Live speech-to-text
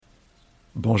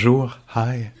Bonjour,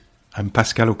 hi, I'm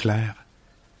Pascal Auclair.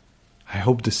 I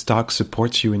hope this talk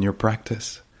supports you in your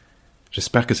practice.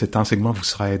 J'espère que cet enseignement vous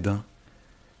sera aidant.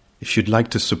 If you'd like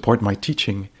to support my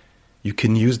teaching, you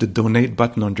can use the donate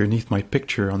button underneath my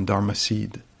picture on Dharma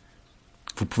Seed.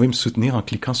 Vous pouvez me soutenir en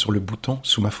cliquant sur le bouton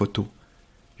sous ma photo.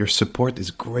 Your support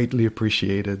is greatly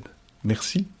appreciated.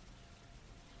 Merci.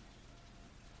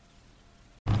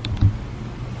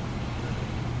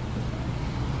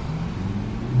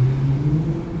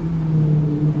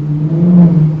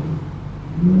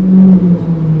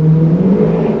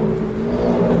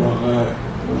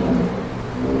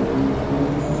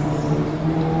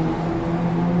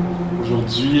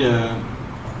 Aujourd'hui,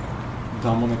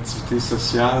 dans mon activité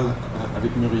sociale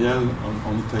avec Muriel,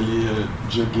 on est allé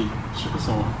jogger. Je sais pas si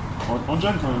on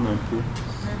jogue quand même un peu.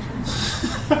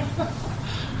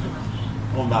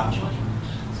 On marche,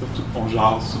 surtout on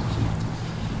jase surtout.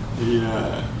 Et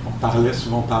on parle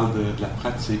de la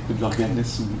pratique ou de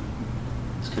l'organisme,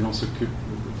 ce que l'on s'occupe,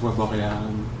 voie boréale,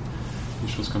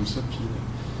 des choses comme ça. Puis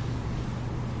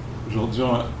aujourd'hui,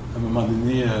 à un moment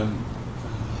donné,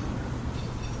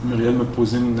 Muriel me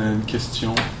posait une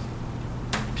question,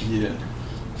 puis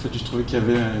en fait j'ai trouvé qu'il y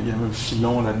avait un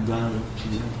filon là-dedans, là,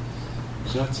 puis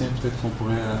j'ai dit tiens, peut-être qu'on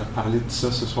pourrait parler de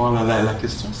ça ce soir. La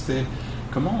question c'était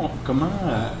comment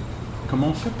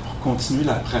on fait pour continuer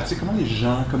la pratique,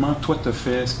 comment toi t'as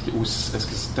fait, est-ce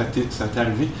que ça t'est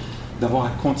arrivé d'avoir à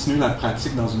continuer la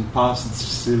pratique dans une passe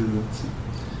difficile,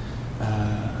 là,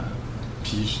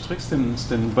 puis je trouvais que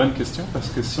c'était une bonne question, parce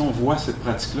que si on voit cette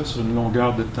pratique-là sur une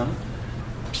longueur de temps,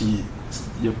 puis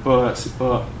c'est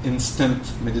pas instant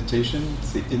meditation,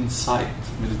 c'est insight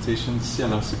meditation ici.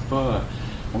 Alors c'est pas,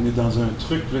 on est dans un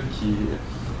truc là qui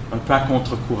est un peu à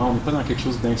contre-courant. On n'est pas dans quelque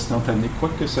chose d'instantané.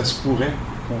 Quoique ça se pourrait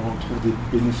qu'on trouve des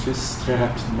bénéfices très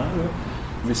rapidement, là.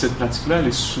 Mais cette pratique-là, elle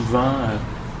est souvent,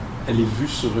 elle est vue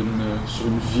sur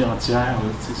une vie entière,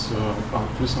 là,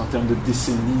 en plus en termes de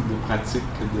décennies de pratique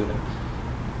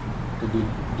que de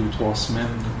 2-3 semaines.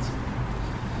 Là,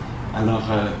 alors,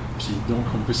 puis donc,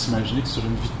 on peut s'imaginer que sur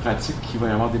une vie de pratique, il va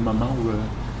y avoir des moments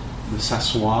où de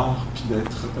s'asseoir, puis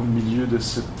d'être au milieu de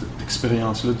cette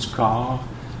expérience-là du corps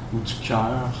ou du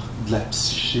cœur, de la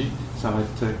psyché. Ça va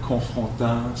être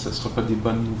confrontant, ce ne sera pas des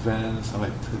bonnes nouvelles, ça va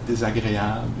être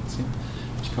désagréable. Tu sais.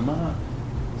 Puis comment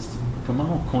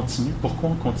on continue? Pourquoi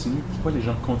on continue? Pourquoi les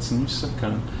gens continuent ça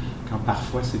quand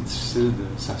parfois c'est difficile de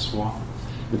s'asseoir?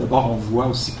 Mais d'abord, on voit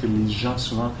aussi que les gens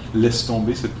souvent laissent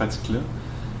tomber cette pratique-là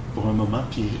pour un moment,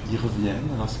 puis ils reviennent.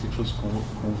 Alors, c'est quelque chose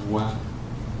qu'on voit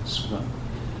souvent.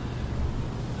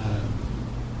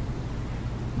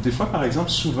 Des fois, par exemple,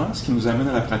 souvent, ce qui nous amène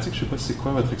à la pratique, je ne sais pas c'est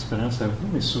quoi votre expérience à vous,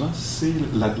 mais souvent, c'est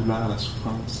la douleur, la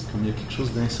souffrance. Comme il y a quelque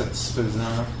chose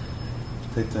d'insatisfaisant,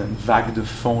 peut-être une vague de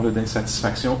fond là,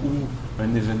 d'insatisfaction ou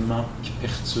un événement qui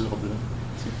perturbe. Là,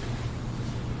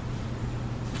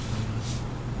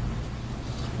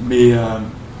 mais,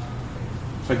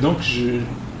 fait que donc,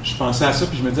 je pensais à ça,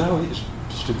 puis je me disais, ah oui,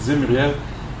 je te disais, Muriel,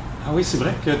 ah oui, c'est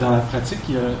vrai que dans la pratique,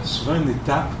 il y a souvent une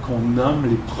étape qu'on nomme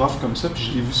les profs comme ça, puis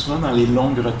je l'ai vu souvent dans les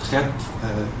longues retraites,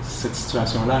 cette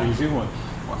situation-là arriver, où,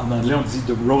 en anglais, on dit «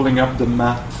 the rolling up the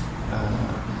mat »,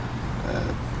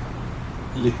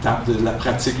 l'étape de la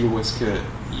pratique, là, où est-ce que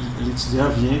l'étudiant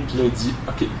vient, puis là, il dit «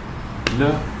 OK, là,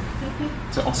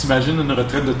 on s'imagine une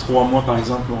retraite de 3 mois, par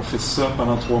exemple, où on fait ça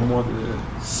pendant 3 mois,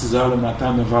 de 6 heures le matin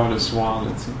à 9 heures le soir,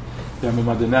 là, tu sais. Puis à un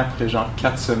moment donné, après genre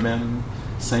 4 semaines,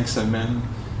 5 semaines,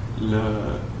 là,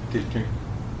 quelqu'un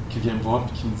qui vient me voir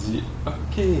et qui me dit «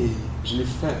 OK, je l'ai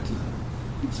faite,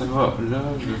 là. Ça va, là,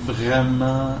 je veux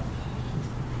vraiment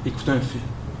écouter un film. »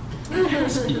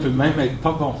 Il peut même être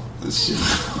pas bon.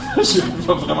 Je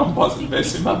veux vraiment me passer,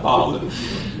 baisser ma barre, là.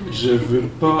 Je veux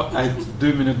pas être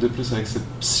 2 minutes de plus avec cette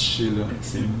psyché-là.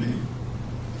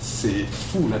 C'est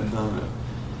fou là-dedans, là.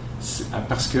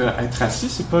 Parce que être assis,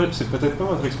 c'est peut-être pas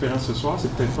votre expérience ce soir,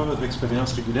 c'est peut-être pas votre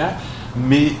expérience régulière,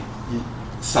 mais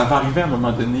ça va arriver à un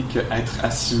moment donné qu'être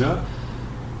assis là,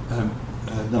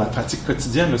 dans la pratique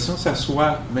quotidienne, là, si on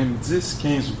s'assoit même 10,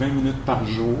 15 ou 20 minutes par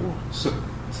jour, ça,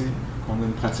 qu'on a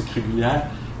une pratique régulière,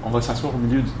 on va s'asseoir au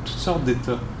milieu de toutes sortes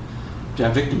d'états. Puis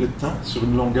avec le temps, sur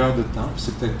une longueur de temps,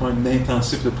 c'est peut-être pas un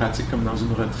intensif de pratique comme dans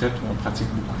une retraite où on pratique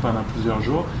beaucoup pendant plusieurs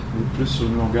jours, mais plus sur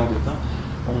une longueur de temps,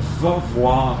 on va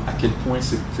voir à quel point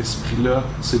cet esprit-là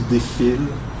se défile,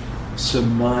 se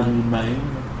ment à lui-même,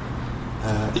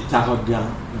 est arrogant,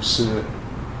 ou se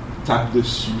tape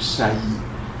dessus, saillit,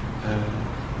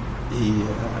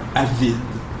 est avide,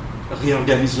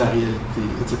 réorganise la réalité,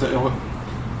 etc.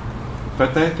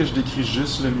 Peut-être que je décris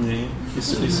juste le mien et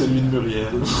celui de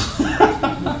Muriel.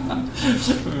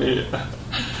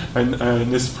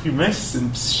 un esprit humain, c'est une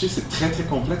psyché, c'est très très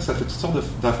complexe, ça fait toutes sortes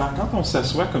d'affaires. Quand on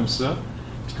s'assoit comme ça,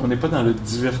 puis qu'on n'est pas dans le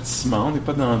divertissement, on n'est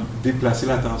pas dans déplacer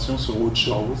l'attention sur autre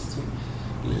chose,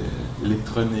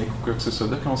 l'électronique ou quoi que ce soit,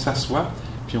 là, quand on s'assoit,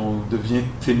 puis on devient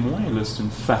témoin, là, c'est une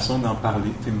façon d'en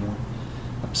parler, témoin,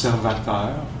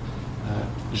 observateur.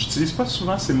 J'utilise pas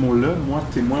souvent ces mots-là, moi,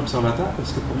 témoin, observateur,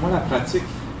 parce que pour moi, la pratique,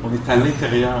 on est à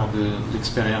l'intérieur de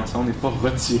l'expérience. On n'est pas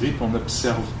retiré, puis on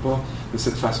n'observe pas de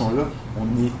cette façon-là. On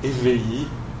est éveillé,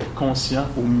 conscient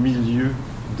au milieu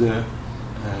de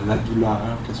la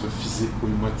douleur, qu'elle soit physique ou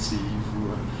émotive,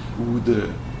 ou de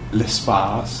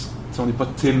l'espace. On n'est pas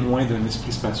témoin d'un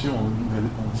esprit spacieux,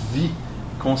 on vit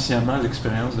consciemment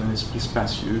l'expérience d'un esprit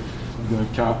spacieux, ou d'un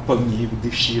cœur pogné ou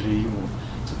déchiré, ou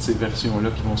toutes ces versions-là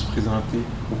qui vont se présenter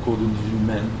au cours d'une vie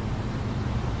humaine.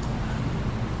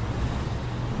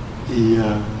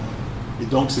 Et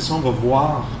donc, c'est ça, on va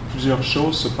voir plusieurs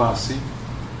choses se passer.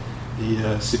 Et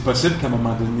c'est possible qu'à un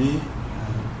moment donné,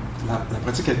 la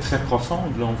pratique est très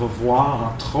profonde. Là, on va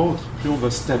voir, entre autres, plus on va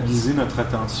stabiliser notre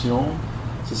attention,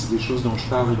 ça c'est des choses dont je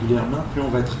parle régulièrement, plus on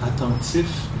va être attentif,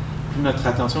 plus notre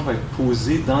attention va être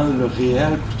posée dans le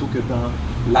réel plutôt que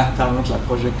dans l'attente, la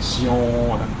projection,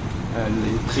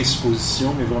 les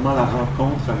présuppositions, mais vraiment la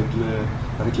rencontre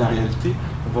avec la réalité.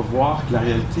 On va voir que la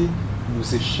réalité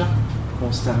nous échappe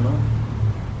constamment.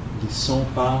 Les sons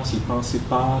passent, les pensées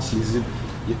passent, il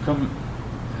y a comme...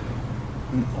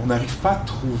 On n'arrive pas à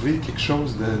trouver quelque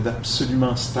chose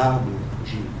d'absolument stable.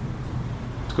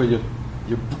 En tout cas, il y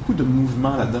a beaucoup de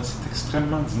mouvements là-dedans, c'est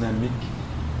extrêmement dynamique.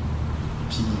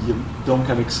 Puis, donc,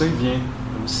 avec ça, il vient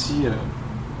aussi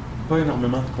pas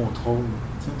énormément de contrôle.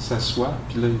 On s'assoit,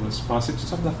 puis là, il va se passer toutes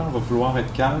sortes d'affaires. On va vouloir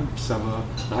être calme, puis ça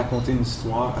va raconter une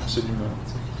histoire absolument.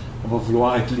 On va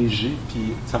vouloir être léger,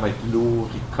 puis ça va être lourd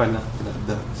et collant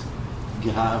là-dedans.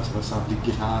 Grave, ça va sembler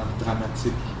grave,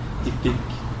 dramatique, épique,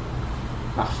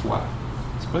 parfois.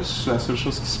 C'est pas la seule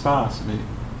chose qui se passe, mais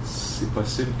c'est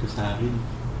possible que ça arrive.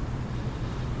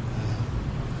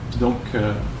 Puis donc,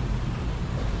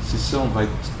 c'est ça, on va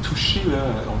être touché, là,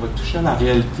 on va toucher à la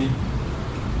réalité.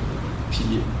 Puis,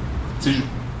 tu sais,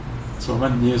 c'est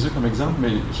vraiment niaiseux comme exemple, mais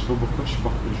je sais pas pourquoi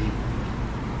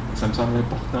ça me semble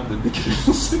important de décrire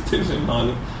cet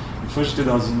événement-là. Une fois, j'étais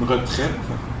dans une retraite,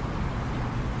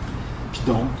 puis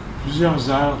donc, plusieurs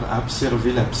heures à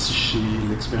observer la psyché,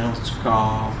 l'expérience du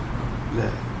corps,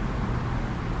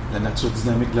 la nature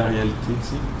dynamique de la réalité, tu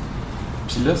sais.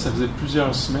 Puis là, ça faisait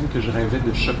plusieurs semaines que je rêvais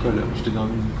de chocolat. J'étais dans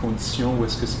une condition où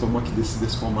est-ce que c'est pas moi qui décidais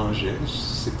ce qu'on mangeait,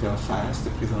 c'était offert,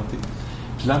 c'était présenté.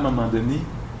 Puis là, à un moment donné,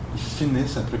 ils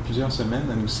finissent, après plusieurs semaines,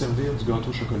 à nous servir du gâteau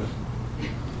au chocolat.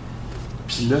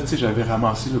 Puis là, tu sais, j'avais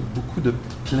ramassé là, beaucoup de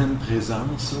pleine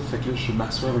présence, là, fait que là, je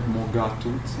m'assois avec mon gâteau,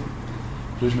 tu sais.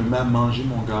 Puis là, je me mets à manger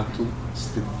mon gâteau.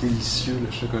 C'était délicieux,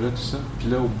 le chocolat, tout ça. Puis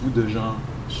là, au bout de genre,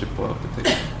 je sais pas,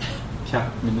 peut-être 4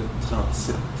 minutes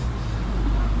 37,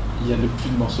 il n'y en a plus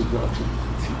de morceaux de gâteau.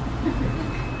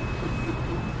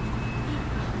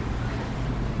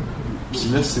 Puis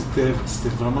là, c'était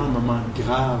vraiment un moment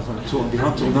grave, un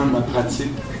grand tournant de ma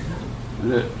pratique.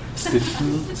 C'était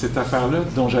fini, cette affaire-là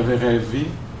dont j'avais rêvé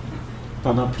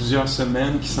pendant plusieurs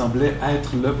semaines, qui semblait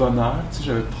être le bonheur. Tu sais,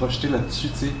 j'avais projeté là-dessus,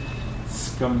 tu sais.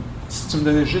 C'est comme, si tu me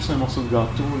donnais juste un morceau de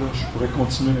gâteau, là, je pourrais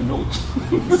continuer un autre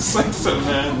 5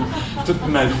 semaines. Toute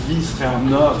ma vie serait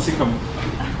en ordre, tu sais, comme...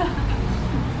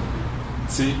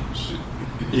 Tu sais,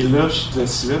 et là, je suis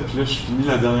assis là, puis là, je finis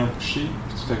la dernière bouchée,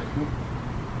 puis tout à coup,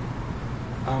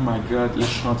 oh my God, là, je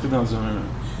suis rentré dans un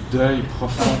deuil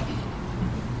profond.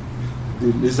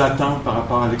 Des attentes par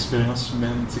rapport à l'expérience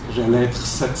humaine, tu sais, que j'allais être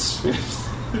satisfait.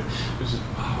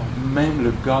 Même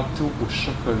le gâteau au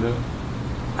chocolat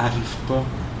n'arrive pas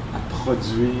à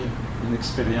produire une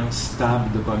expérience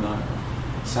stable de bonheur.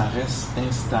 Ça reste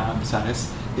instable, ça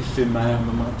reste éphémère,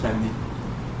 momentané.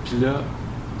 Puis là,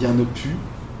 il n'y en a plus.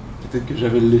 Peut-être que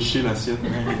j'avais léché l'assiette,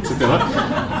 etc.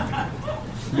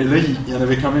 Mais là, il n'y en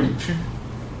avait quand même plus.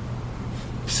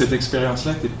 Puis cette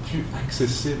expérience-là n'était plus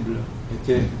accessible,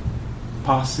 était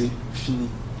passée, finie.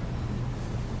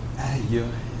 Aïe, aïe.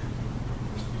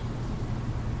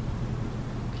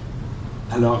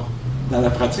 Alors, dans la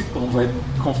pratique, on va être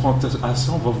confronté à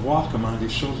ça, on va voir comment les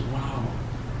choses,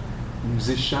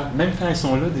 nous échappent. Même quand elles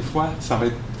sont là, des fois,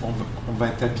 on va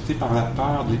être habité par la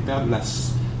peur de les perdre,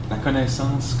 la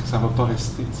connaissance que ça ne va pas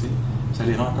rester, tu sais. Ça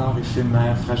les rend encore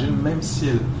éphémères, fragiles, même si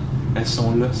elles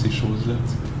sont là, ces choses-là,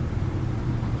 tu sais.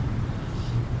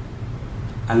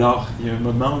 Alors, il y a un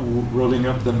moment où, rolling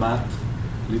up the mat,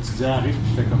 l'étudiant arrive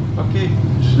et fait comme, OK,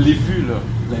 je l'ai vu, là,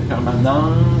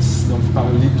 l'impermanence dont vous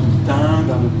parlez tout le temps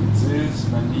dans le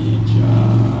bouddhisme, anicca,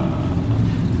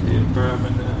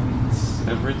 impermanence,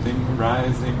 everything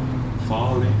rising,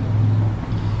 falling.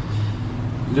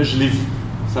 Là, je l'ai vu,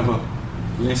 ça va.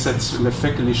 Le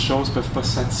fait que les choses ne peuvent pas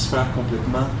satisfaire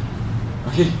complètement.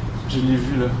 OK, je l'ai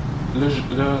vu là. Là,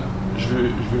 je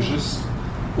veux juste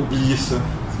oublier ça.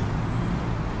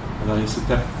 Alors, il y a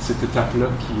cette étape-là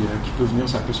qui peut venir,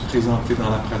 ça peut se présenter dans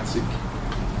la pratique.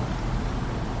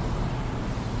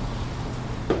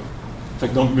 Fait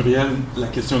que donc, Muriel, la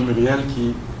question de Muriel qui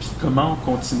est puis comment on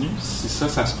continue si ça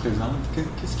se présente?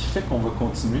 Qu'est-ce qui fait qu'on va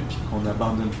continuer puis qu'on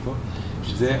n'abandonne pas?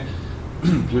 Je disais,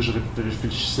 puis là, je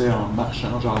réfléchissais en marchant,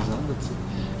 en jasant, tu sais.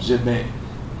 Je disais, ben,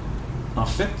 en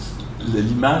fait,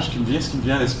 l'image ce qui me vient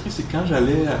à l'esprit, c'est quand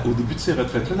j'allais au début de ces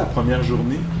retraites-là, la première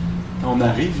journée, quand on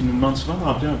arrive, ils nous demandent souvent de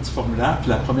remplir un petit formulaire, puis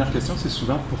la première question, c'est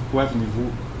souvent pourquoi venez-vous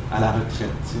à la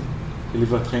retraite, tu sais? Quelle est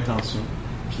votre intention?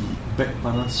 Puis, ben,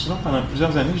 pendant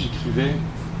plusieurs années, j'écrivais,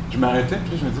 je m'arrêtais,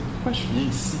 puis là, je me disais, pourquoi je viens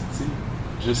ici, tu sais?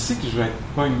 Je sais que je vais être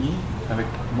pogné avec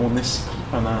mon esprit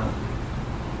pendant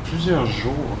plusieurs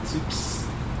jours, tu sais, puis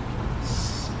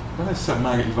c'est pas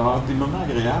nécessairement, il va y avoir des moments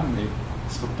agréables, mais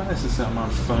ce sera pas nécessairement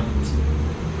le fun, tu sais.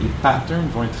 Les patterns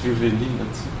vont être révélés, là,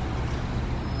 tu sais.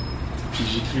 Puis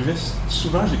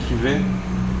souvent j'écrivais,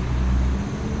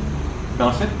 ben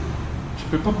en fait, je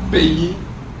peux pas payer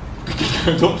que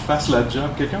quelqu'un d'autre fasse la job,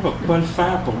 quelqu'un va pas le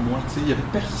faire pour moi, tu sais, il y a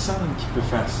personne qui peut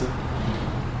faire ça.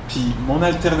 Puis mon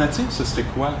alternative, ce serait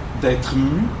quoi? D'être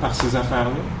mu par ces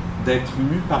affaires-là, d'être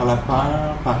mu par la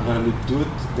peur, par le doute,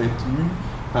 d'être mu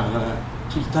par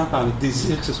tout le temps par le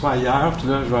désir que ce soit ailleurs, puis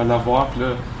là, je vais l'avoir, puis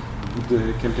là, au bout de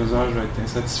quelques heures, je vais être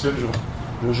insatisfait, puis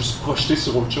je vais juste projeter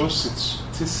sur autre chose.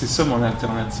 C'est ça mon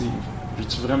alternative.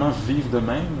 Veux-tu vraiment vivre de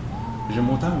même? J'aime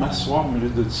autant m'asseoir au milieu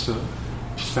de ça,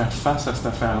 puis faire face à cette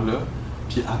affaire-là,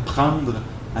 puis apprendre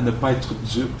à ne pas être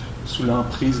dupe sous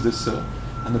l'emprise de ça,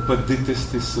 à ne pas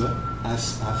détester ça, à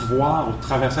voir, au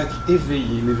traverser, à être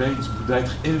éveillé, l'éveil du Bouddha,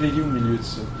 être éveillé au milieu de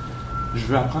ça. Je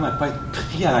veux apprendre à ne pas être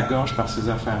pris à la gorge par ces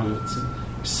affaires-là, tu sais.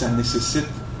 Puis ça nécessite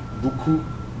beaucoup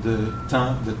de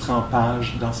temps, de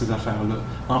trempage dans ces affaires-là,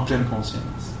 en pleine conscience.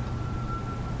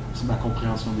 C'est ma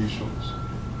compréhension des choses.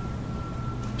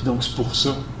 Puis donc, c'est pour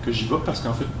ça que j'y vais, parce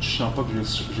qu'en fait, je ne sens pas que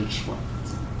j'ai le choix.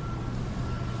 T'sais.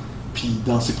 Puis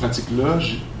dans ces pratiques-là,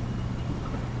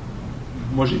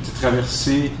 moi, j'ai été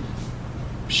traversé,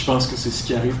 puis je pense que c'est ce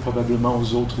qui arrive probablement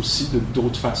aux autres aussi,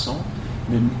 d'autres façons,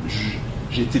 mais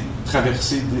j'ai été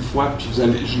traversé des fois, puis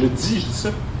je dis ça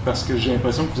parce que j'ai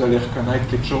l'impression que vous allez reconnaître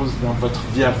quelque chose dans votre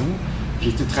vie à vous. J'ai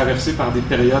été traversé par des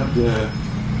périodes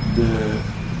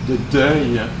de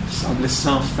deuil qui semblaient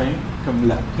sans fin, comme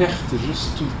la perte,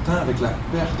 juste tout le temps avec la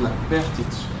perte, et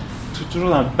toujours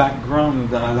dans le background,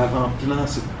 dans l'avant-plan,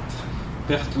 cette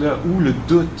perte-là, ou le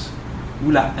doute,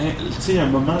 ou la haine. Tu sais, un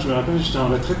moment, je me rappelle, j'étais en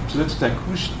retraite, puis là, tout à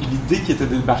coup, l'idée qui était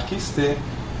débarquée, c'était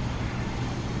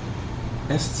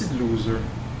esti de loser.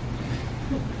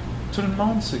 Tout le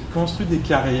monde se construit des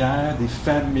carrières, des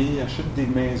familles, achète des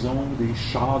maisons, des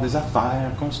chars, des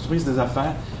affaires, construisent des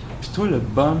affaires. Puis toi, le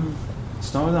bum, tu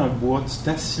t'en vas dans le bois, tu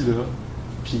t'assis là,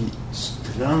 puis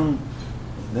tu trempes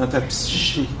dans ta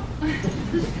psyché. Tu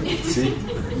sais,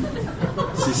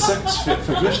 c'est ça que tu fais.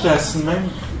 Fait que là, j'étais assis de même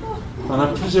pendant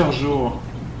plusieurs jours.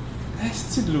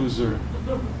 Esti de loser.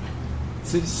 Tu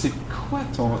sais, c'est quoi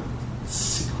ton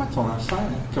affaire?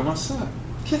 Comment ça?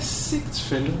 Qu'est-ce que tu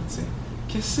fais là, tu sais?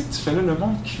 Qu'est-ce que tu fais là? Le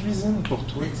monde cuisine pour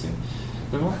toi, tu sais.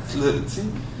 Le monde, tu sais,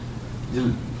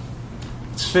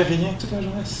 tu fais rien toute la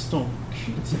journée assis ton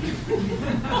cul, tu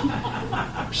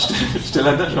sais. J'étais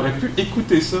là-dedans, j'aurais pu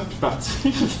écouter ça puis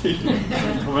partir.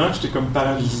 Vraiment, j'étais comme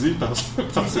paralysé par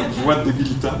cette voix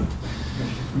débilitante.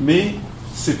 Mais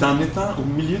c'est en étant au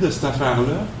milieu de cette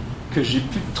affaire-là que j'ai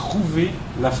pu trouver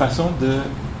la façon de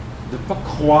ne pas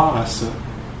croire à ça,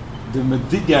 de me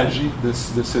dégager de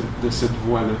cette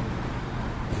voix-là,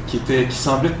 qui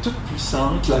semblait toute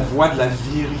puissante, la voix de la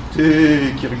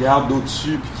vérité qui regarde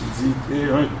au-dessus et qui dit «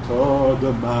 T'es un tas de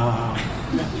marde.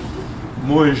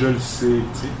 Moi, je le sais. »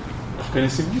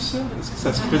 Reconnaissez-vous ça? Est-ce que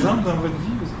ça se présente dans votre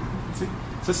vie? T'sais?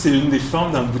 Ça, c'est une des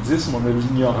formes dans le bouddhisme. On a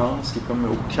l'ignorance qui est comme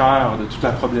au cœur de toute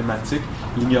la problématique.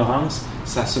 L'ignorance,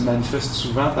 ça se manifeste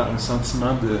souvent par un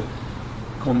sentiment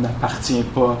qu'on n'appartient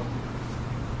pas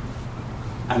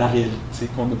à la réalité,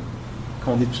 qu'on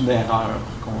est une erreur,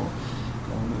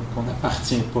 qu'on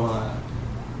n'appartient pas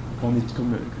qu'on est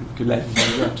comme que la vie,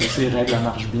 toutes ces règles, elles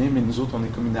marchent bien, mais nous autres, on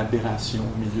est comme une aberration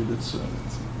au milieu de ça.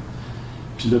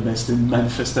 Puis là, ben, c'était une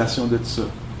manifestation de ça.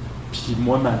 Puis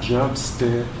moi, ma job,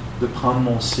 c'était de prendre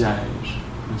mon siège,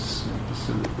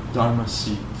 le Dharma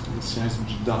seat, le siège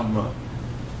du Dharma.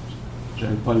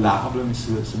 J'avais pas l'arbre, mais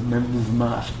c'est le même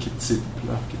mouvement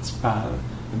archétypal,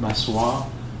 de m'asseoir.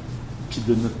 puis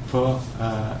de ne pas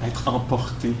être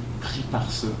emporté, pris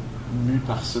par ça, mu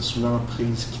par ça, sous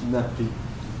l'emprise, kidnappé,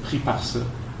 pris par ça,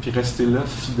 puis rester là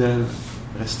fidèle,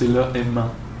 rester là aimant,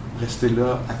 rester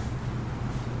là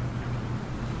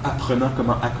apprenant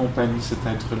comment accompagner cet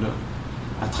être-là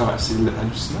à travers. C'est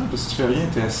hallucinant, parce que tu fais rien,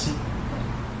 tu es assis.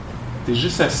 Tu es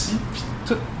juste assis, puis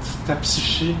toute ta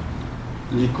psyché,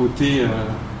 les côtés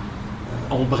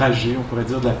ombragés, on pourrait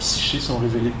dire, de la psyché sont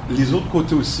révélés. Les autres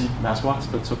côtés aussi, mais à ce soir,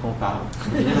 c'est pas de ça qu'on parle.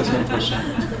 Viens la semaine prochaine.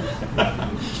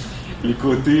 Les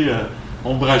côtés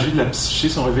ombragés de la psyché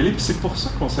sont révélés, puis c'est pour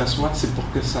ça qu'on s'assoit, c'est pour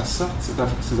que ça sorte,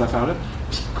 ces affaires-là,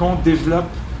 puis qu'on développe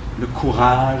le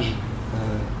courage,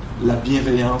 la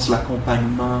bienveillance,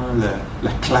 l'accompagnement,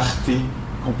 la clarté,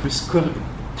 qu'on puisse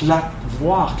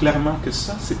voir clairement que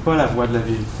ça, c'est pas la voie de la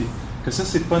vérité, que ça,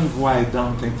 c'est pas une voie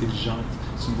aidante, intelligente,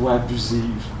 c'est une voie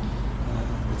abusive,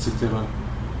 etc.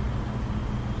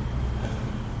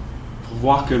 Pour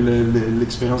voir que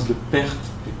l'expérience de perte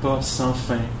n'est pas sans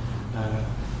fin,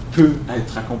 peut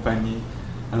être accompagnée.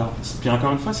 Alors, puis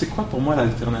encore une fois, c'est quoi pour moi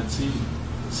l'alternative?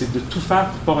 C'est de tout faire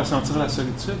pour ne pas ressentir la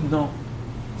solitude? Non.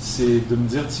 C'est de me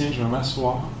dire, tiens, je vais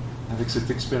m'asseoir avec cette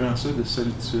expérience-là de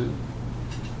solitude,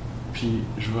 puis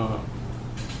je vais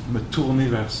me tourner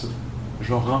vers ça.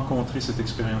 Je vais rencontrer cette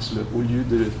expérience-là au lieu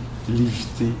de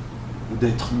l'éviter ou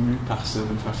d'être mu par ça, de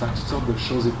me faire toutes sortes de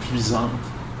choses épuisantes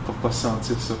pour ne pas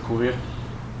sentir ça, courir,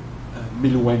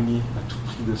 m'éloigner à tout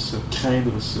prix de ça,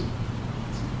 craindre ça.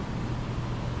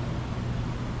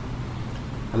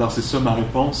 Alors c'est ça ma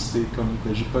réponse, c'est comme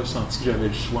j'ai pas senti que j'avais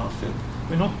le choix en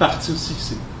fait. Une autre partie aussi,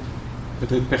 c'est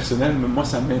peut-être personnel, mais moi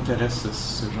ça m'intéresse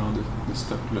ce genre de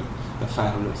stock-là,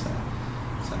 d'affaires-là.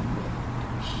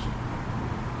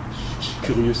 Je suis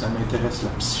curieux, ça m'intéresse la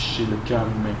psyché, le cœur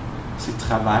humain, ses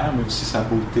travers, mais aussi sa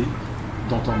beauté,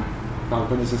 dont on ne parle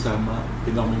pas nécessairement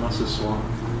énormément ce soir.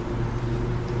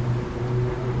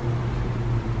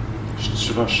 Je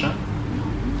suis rushant.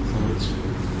 Ça va-tu?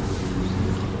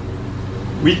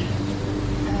 Oui.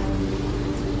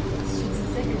 Tu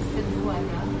disais que cette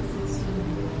voie-là, c'est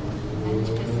une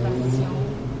manifestation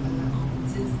en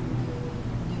bouddhisme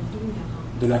de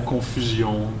l'ignorance. De la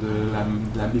confusion,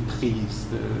 de la méprise,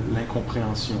 de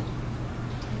l'incompréhension.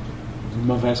 D'une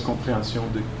mauvaise compréhension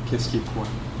de qu'est-ce qui est quoi.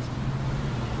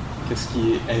 Qu'est-ce qui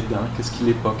est aidant, qu'est-ce qui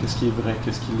l'est pas, qu'est-ce qui est vrai,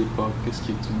 qu'est-ce qui l'est pas, qu'est-ce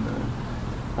qui est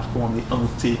par quoi on est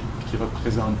hanté, qui ne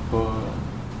représente pas,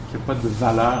 qui n'a pas de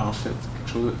valeur en fait.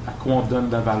 À quoi on donne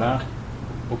de la valeur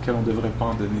auquel on ne devrait pas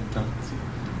en donner tant,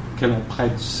 auquel on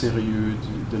prête du sérieux,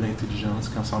 de l'intelligence,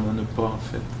 quand ça n'en a pas en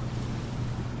fait.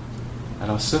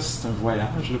 Alors ça, c'est un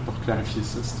voyage, là, pour clarifier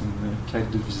ça, c'est une quête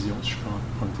de vision, si je peux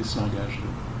emprunter ce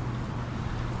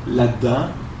langage-là. Là-dedans,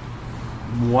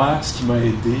 moi, ce qui m'a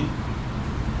aidé,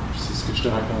 c'est ce que je te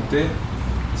racontais,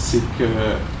 c'est que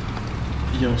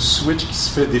il y a un switch qui se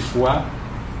fait des fois,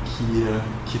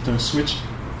 qui est un switch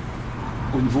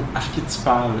au niveau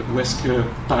archétypal, où est-ce que,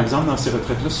 par exemple, dans ces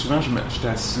retraites-là, souvent, j'étais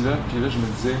assis là, puis là, je me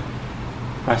disais,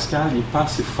 Pascal, il n'est pas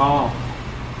assez fort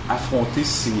à affronter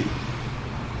ces... Tu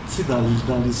sais, dans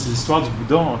l'histoire du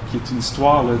Bouddha, qui est une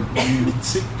histoire là,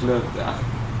 mythique, là,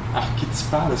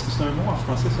 archétypale, est-ce que c'est un mot en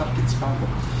français, ça, archétypal? Bon.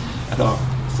 Alors,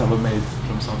 ça va m'aider, je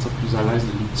vais me sentir plus à l'aise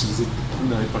de l'utiliser beaucoup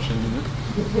dans les prochaines minutes.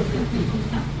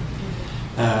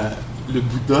 Le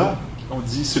Bouddha, on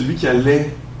dit, celui qui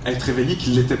allait être réveillé,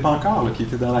 qui ne l'était pas encore, là, qui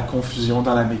était dans la confusion,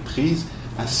 dans la méprise,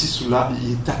 assis sous l'arbre,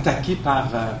 il est attaqué par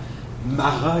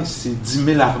Mara et ses 10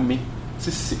 000 armées.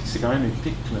 Tu sais, c'est quand même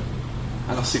épique, là.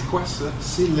 Alors c'est quoi ça?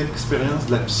 C'est l'expérience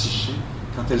de la psyché,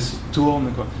 quand elle se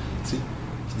tourne, quoi. Tu sais,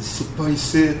 qui dit, c'est pas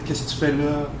ici, qu'est-ce que tu fais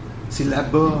là? C'est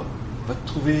là-bas, va te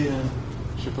trouver,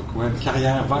 je sais pas quoi, une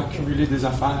carrière, va accumuler des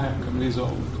affaires comme les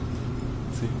autres.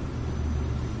 Tu sais.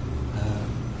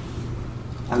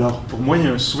 Alors, pour moi, il y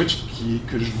a un switch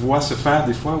que je vois se faire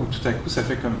des fois où tout à coup, ça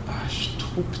fait comme « Ah, je suis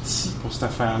trop petit pour cette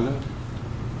affaire-là. »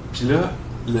 Puis là,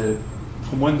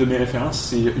 pour moi, une de mes références,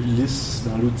 c'est Ulysse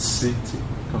dans l'Odyssée, tu sais,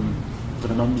 comme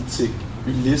vraiment mythique.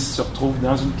 Ulysse se retrouve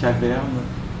dans une caverne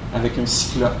avec un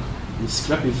cyclope. Le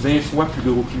cyclope est 20 fois plus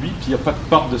gros que lui, puis il n'y a pas de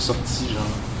porte de sortie, genre.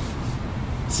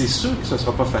 C'est sûr que ce ne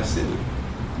sera pas facile,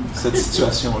 cette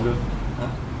situation-là. Hein?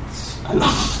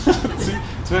 Alors,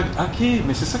 tu vois, OK,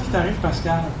 mais c'est ça qui t'arrive,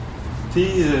 Pascal.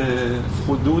 T'es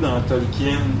Frodo dans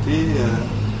Tolkien,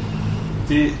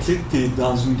 t'es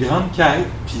dans une grande quête,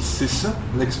 puis c'est ça,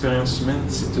 l'expérience humaine.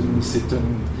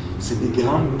 C'est des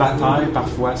grandes batailles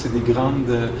parfois, c'est des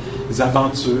grandes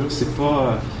aventures, c'est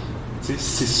pas... c'est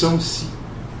ça aussi.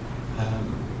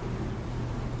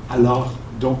 Alors,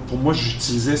 donc, pour moi,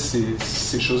 j'utilisais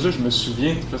ces choses-là, je me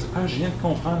souviens, je viens de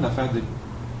comprendre l'affaire de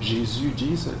Jésus,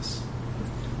 Jesus.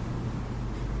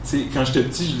 Tu sais, quand j'étais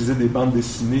petit, je lisais des bandes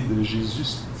dessinées de Jésus.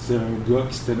 C'est un gars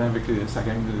qui se tenait avec sa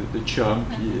gang de chums,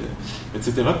 puis,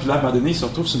 etc. Puis là, à un moment donné, il se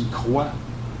retrouve sur une croix.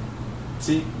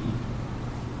 Tu sais,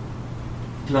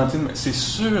 planté de... C'est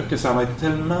sûr que ça va être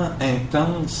tellement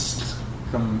intense,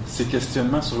 comme ces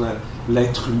questionnements sur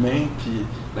l'être humain, puis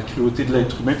la cruauté de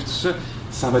l'être humain, puis tout ça.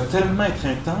 Ça va tellement être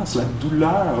intense, la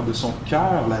douleur de son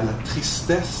cœur, la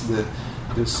tristesse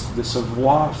de se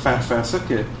voir faire ça,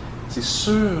 que c'est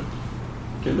sûr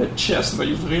que le chest va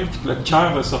y ouvrir, puis que le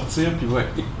cœur va sortir, puis va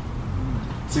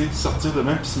sortir de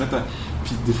même, puis se mettre à...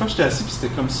 Puis des fois, j'étais assis, puis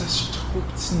c'était comme ça, je suis trop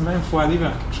petit de même, il faut aller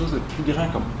vers quelque chose de plus grand,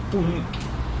 comme boum!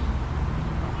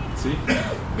 Tu sais?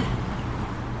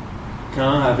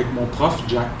 Quand, avec mon prof,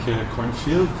 Jack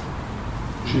Cornfield,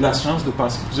 j'ai eu la chance de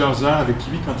passer plusieurs heures avec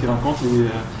lui quand il rencontre les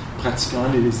pratiquants,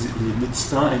 les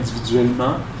méditants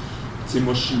individuellement. Tu sais,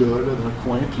 moi, je suis là, dans le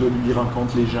coin, puis là, lui, il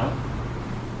rencontre les gens.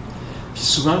 Puis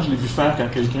souvent, je l'ai vu faire quand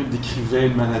quelqu'un décrivait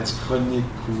une maladie chronique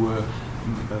ou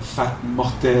une fat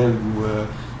mortelle ou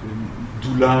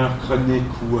une douleur chronique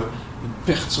ou une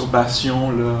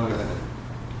perturbation là,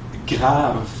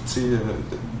 grave, tu sais,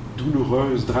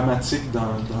 douloureuse, dramatique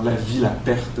dans la vie, la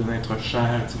perte d'un être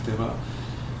cher, etc.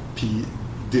 Puis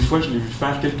des fois, je l'ai vu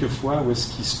faire quelques fois où est-ce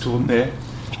qu'il se tournait,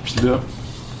 puis là...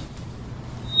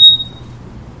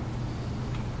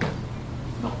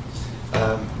 Non.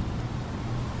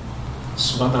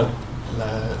 Souvent, dans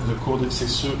le cours de... C'est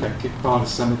sûr qu'à quelque part,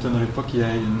 ça ne m'étonnerait pas qu'il y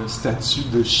ait une statue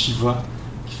de Shiva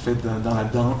qui fait dans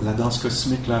la danse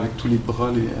cosmique, là, avec tous les bras.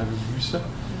 Avez-vous vu ça?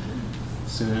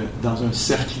 C'est dans un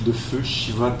cercle de feu,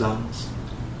 Shiva danse.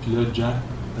 Puis là, Jack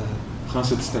prend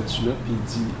cette statue-là, puis il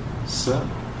dit ça.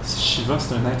 Shiva,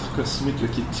 c'est un être cosmique là,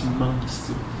 qui est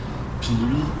immense. Puis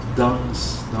lui, il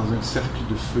danse dans un cercle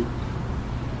de feu.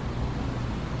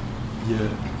 Il y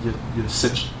a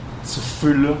ce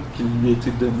feu-là qui lui a été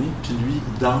donné, puis lui,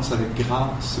 il danse avec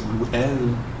grâce, ou elle,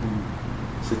 ou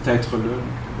cet être-là,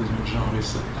 besoin de genrer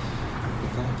ça.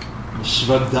 Peut-être. Mais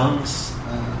Shiva danse.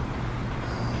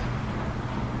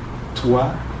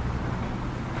 Toi,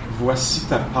 voici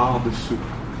ta part de feu.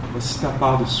 Voici ta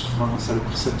part de souffrance. Elle a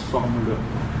pris cette forme-là.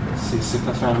 C'est cette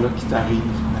affaire-là qui t'arrive,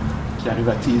 qui arrive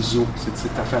à tes os. C'est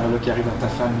cette affaire-là qui arrive à ta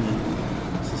famille.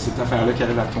 C'est cette affaire-là qui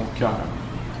arrive à ton cœur.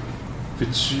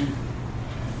 Est-ce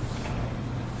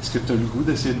que tu as le goût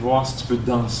d'essayer de voir si tu peux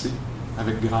danser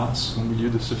avec grâce au milieu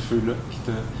de ce feu-là?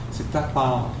 C'est ta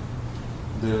part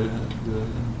de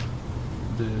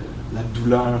la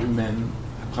douleur humaine.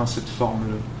 Elle prend cette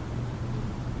forme-là.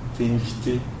 Tu es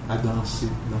invité à danser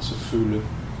dans ce feu-là.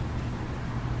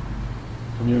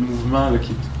 Comme il y a un mouvement là,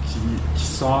 qui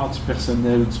sort du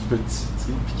personnel, du petit,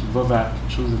 puis qui va vers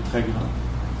quelque chose de très grand.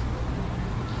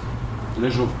 Là,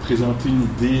 je vais vous présenter une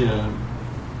idée.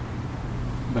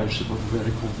 Je ne sais pas, vous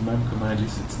verrez pour vous-même comment aller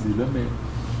cette idée-là, mais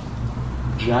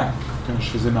Jack, quand je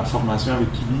faisais ma formation avec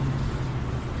lui,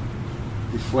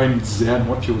 des fois, il me disait à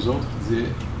moi puis aux autres, il disait...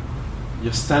 Il y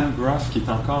a Stan Groff qui est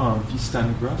encore en vie. Stan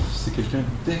Groff, c'est quelqu'un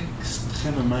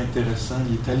d'extrêmement intéressant.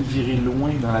 Il est allé virer loin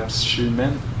dans la psyché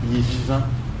humaine. Il est vivant.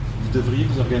 Vous devriez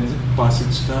vous organiser pour passer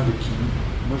du temps avec lui.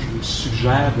 Moi, je vous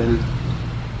suggère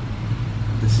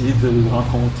d'essayer de le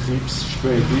rencontrer. Puis si je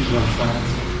peux aider, je vais le faire.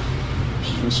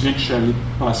 Puis je me souviens que je suis allé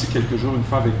passer quelques jours une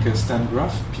fois avec Stan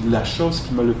Groff. Puis la chose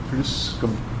qui m'a le plus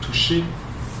comme touché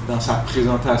dans sa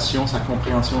présentation, sa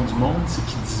compréhension du monde, c'est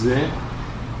qu'il disait...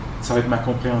 Ça va être ma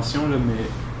compréhension, là,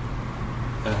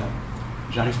 mais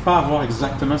j'arrive pas à avoir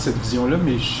exactement cette vision-là,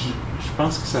 mais je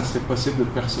pense que ça serait possible de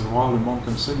percevoir le monde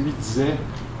comme ça. Lui disait,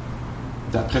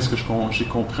 d'après ce que j'ai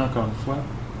compris encore une fois,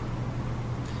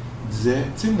 il disait,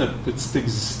 tu sais, notre petite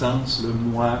existence, là,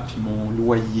 moi, puis mon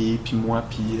loyer, puis moi,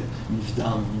 puis mes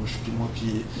vidanges, puis moi,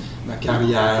 puis ma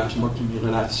carrière, puis moi, puis mes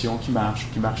relations qui marchent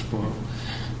ou qui marchent pas,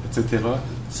 etc.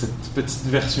 Cette petite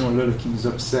version-là là, qui nous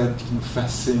obsède, puis qui nous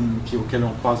fascine, puis auquel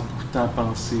on passe beaucoup de temps à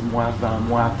penser, moi avant,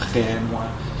 moi après, moi.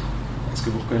 Est-ce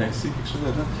que vous reconnaissez quelque chose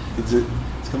là-dedans?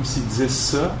 C'est comme s'il disait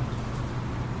ça,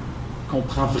 qu'on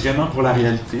prend vraiment pour la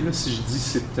réalité. Là. Si je dis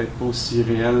c'est peut-être pas aussi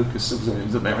réel que ça, vous allez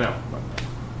me dire, ben voilà,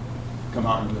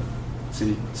 comment là?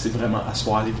 C'est vraiment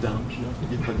asseoir les vidanges.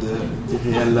 Il n'y a pas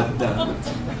d'irréel là-dedans. Là,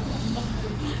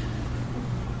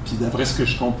 puis d'après ce que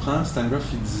je comprends, Stan Groff,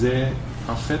 il disait,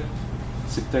 en fait,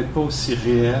 c'est peut-être pas aussi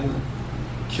réel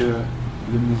que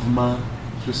le mouvement,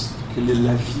 plus que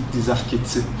la vie des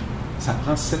archétypes. Ça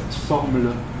prend cette forme-là,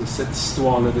 de cette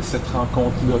histoire-là, de cette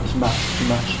rencontre-là qui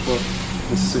marche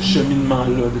pas, de ce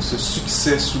cheminement-là, de ce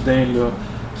succès soudain-là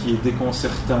qui est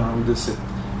déconcertant, ou de cette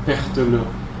perte-là.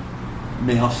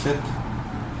 Mais en fait,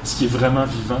 ce qui est vraiment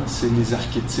vivant, c'est les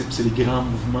archétypes, c'est les grands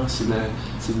mouvements, c'est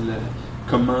le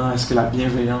comment est-ce que la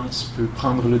bienveillance peut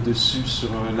prendre le dessus sur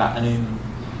la haine,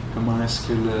 comment est-ce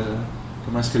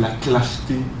que la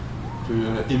clarté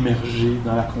peut émerger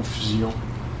dans la confusion.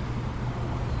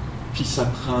 Puis ça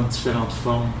prend différentes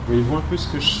formes. Voyez-vous un peu ce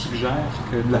que je suggère,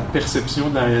 que la perception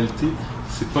de la réalité,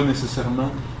 c'est pas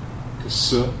nécessairement que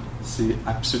ça, c'est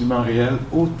absolument réel,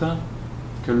 autant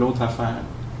que l'autre affaire.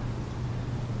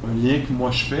 Un lien que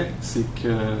moi je fais, c'est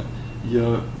qu'il y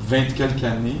a 20 quelques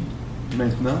années,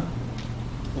 maintenant,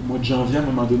 au mois de janvier, à un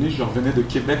moment donné, je revenais de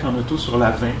Québec en auto sur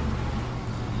la 20,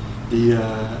 et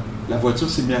la voiture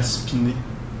s'est mise à spinner,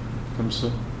 comme ça.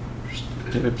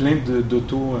 Il y avait plein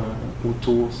d'autos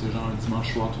autour, c'est genre un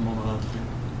dimanche soir, tout le monde rentrait.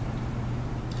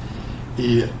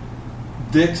 Et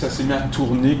dès que ça s'est mis à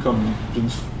tourner comme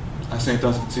assez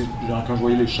intensité, genre quand je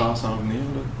voyais les chars s'en venir,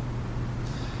 là,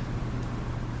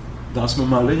 dans ce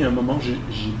moment-là, il y a un moment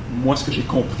où moi, ce que j'ai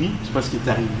compris, c'est pas ce qui est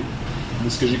arrivé, mais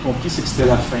ce que j'ai compris, c'est que c'était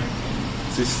la fin.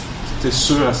 C'était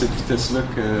sûr à cette vitesse-là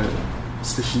que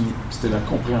c'était fini. C'était la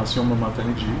compréhension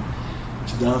momentanée que j'ai eue.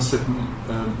 Puis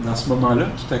dans ce moment-là,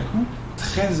 tout à coup,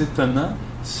 très étonnant,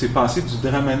 c'est passé du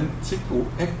dramatique au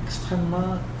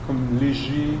extrêmement comme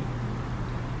léger,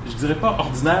 je dirais pas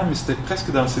ordinaire, mais c'était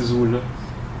presque dans ces eaux-là.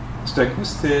 Tout à coup,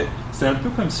 c'était un peu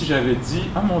comme si j'avais dit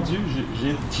 « Ah mon Dieu,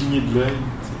 j'ai cligné de l'œil ».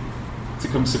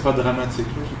 C'est comme c'est pas dramatique,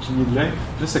 là, j'ai cligné de l'œil.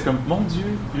 Puis là, c'est comme « Mon Dieu,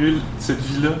 cette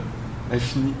vie-là, elle est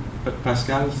finie.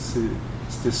 Pascal,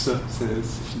 c'était ça, c'est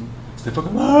fini. » C'était pas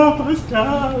comme « Ah,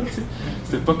 Pascal! »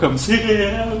 C'était pas comme « C'est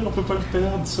réel, on peut pas le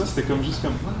perdre. » Ça, c'était comme juste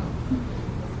comme « Ah! »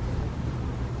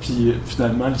 Puis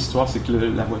finalement, l'histoire, c'est que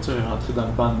la voiture est rentrée dans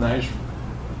le banc de neige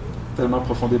tellement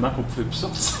profondément qu'on ne pouvait plus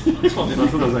sortir. On est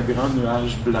rentré dans un grand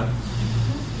nuage blanc.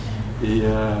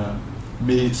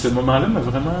 Mais ce moment-là m'a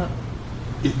vraiment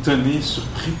étonné,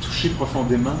 surpris, touché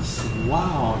profondément. C'est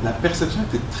wow! La perception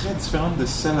était très différente de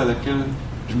celle à laquelle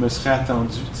je me serais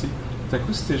attendu. T'sais. Tout à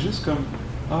coup, c'était juste comme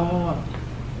ah,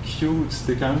 cute.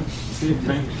 C'était quand même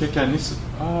 20 quelques années.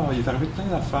 Ah, il est arrivé plein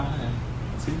d'affaires.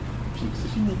 Puis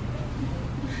c'est fini.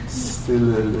 C'était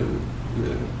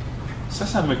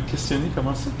ça m'a questionné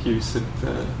comment c'est qu'il y a eu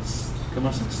comment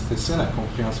c'est que c'était ça la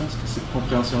compréhension? Est-ce que cette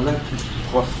compréhension-là est plus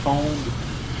profonde,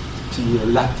 puis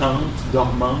latente,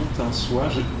 dormante en soi?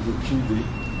 J'ai aucune idée.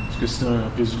 Est-ce que c'est un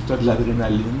résultat de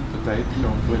l'adrénaline, peut-être, puis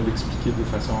on pourrait l'expliquer de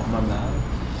façon hormonale?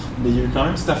 Mais il y a eu quand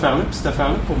même cette affaire-là, puis cette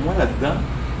affaire-là, pour moi, là-dedans,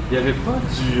 il n'y avait pas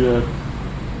de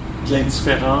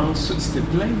l'indifférence, c'était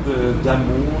plein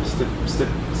d'amour, c'était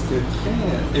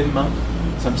très aimant.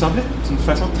 Ça me semblait une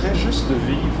façon très juste de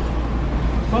vivre.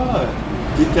 Pas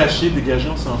détaché, dégagé,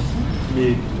 on s'en fout,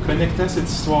 mais connecté à cette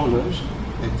histoire-là.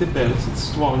 Elle était belle, cette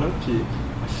histoire-là, puis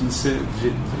elle finissait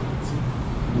vite.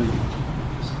 Mais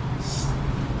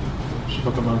je ne sais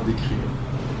pas comment le décrire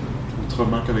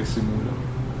autrement qu'avec ces mots-là.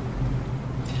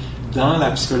 Dans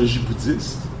la psychologie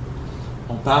bouddhiste,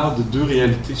 on parle de deux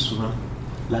réalités souvent.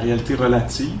 La réalité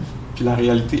relative, puis la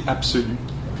réalité absolue.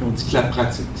 Puis on dit que la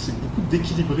pratique, c'est beaucoup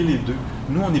d'équilibrer les deux.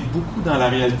 Nous, on est beaucoup dans la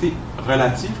réalité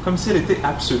relative, comme si elle était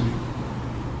absolue.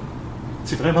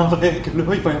 C'est vraiment vrai que là,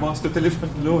 il va y avoir ce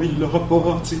téléphone-là, il ne l'aura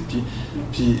pas, tu sais.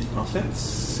 Puis, en fait,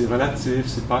 c'est relatif,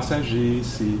 c'est passager,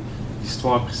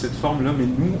 l'histoire a pris cette forme-là, mais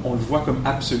nous, on le voit comme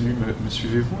absolu. Me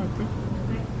suivez-vous un peu?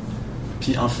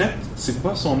 Puis, en fait, c'est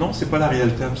pas son nom, c'est pas la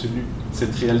réalité absolue.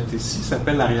 Cette réalité-ci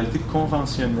s'appelle la réalité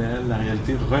conventionnelle, la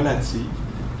réalité relative.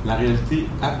 La réalité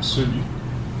absolue,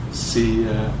 c'est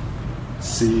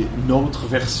une autre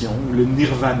version, le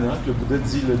nirvana. Le Bouddha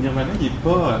dit, le nirvana, il n'est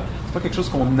pas, c'est pas quelque chose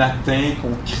qu'on atteint,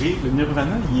 qu'on crée. Le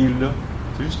nirvana, il est là.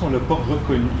 C'est juste qu'on ne l'a pas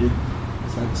reconnu.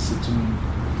 C'est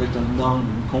peut-être un angle,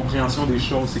 une compréhension des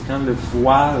choses. C'est quand le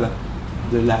voile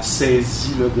de la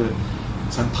saisie, là,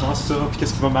 ça me prend ça, puis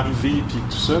qu'est-ce qui va m'arriver, puis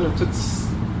tout ça, là,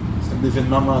 c'est un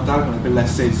événement mental qu'on appelle la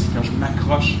saisie. Quand je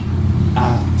m'accroche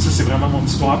à ça, c'est vraiment mon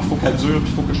histoire, puis il faut qu'elle dure, puis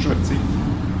il faut que je sois, tu sais.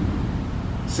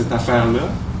 Cette affaire-là,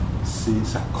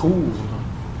 ça couvre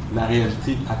la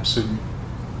réalité absolue.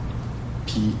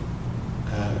 Puis,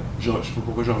 je ne sais pas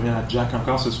pourquoi je reviens à Jack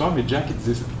encore ce soir, mais Jack, il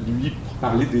disait, lui, pour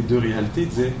parler des deux réalités, il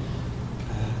disait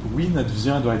oui, notre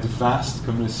vision doit être vaste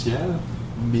comme le ciel,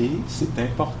 mais c'est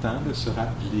important de se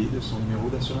rappeler de son numéro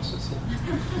d'assurance sociale.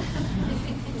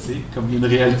 C'est comme une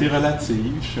réalité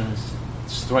relative.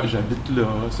 J'habite là,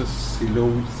 ça, c'est là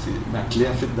où ma clé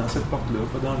a fait dans cette porte-là,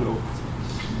 pas dans l'autre.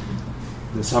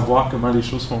 De savoir comment les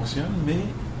choses fonctionnent, mais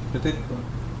peut-être pas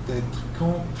d'être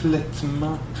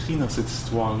complètement pris dans cette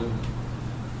histoire-là.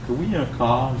 Que oui, il y a un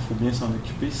corps, il faut bien s'en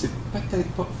occuper, c'est peut-être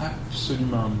pas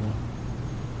absolument moi.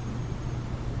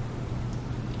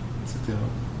 Etc.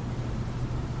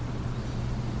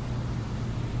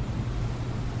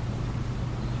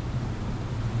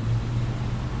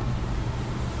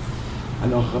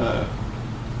 Alors,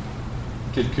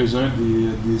 quelques-uns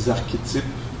des archétypes.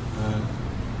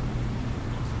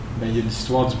 Il y a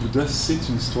l'histoire du Bouddha, c'est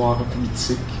une histoire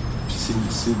mythique. Puis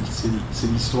c'est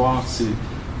l'histoire,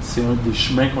 c'est un des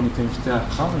chemins qu'on est invité à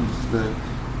prendre,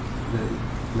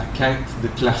 la quête de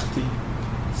clarté.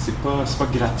 C'est pas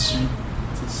gratuit.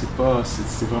 C'est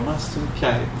vraiment une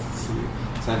quête.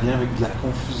 Ça vient avec de la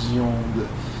confusion,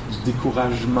 du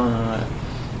découragement,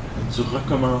 du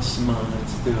recommencement,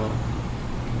 etc.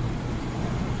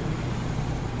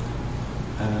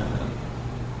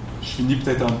 Je finis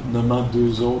peut-être en nommant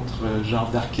deux autres genres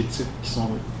d'archétypes qui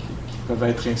peuvent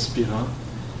être inspirants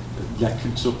de la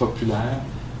culture populaire.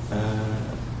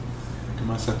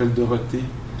 Comment elle s'appelle, Dorothée,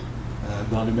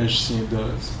 dans Le Magicien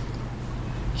d'Oz,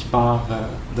 qui part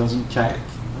dans une quête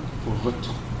pour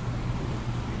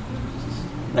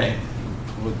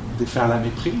défaire la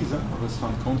méprise. On va se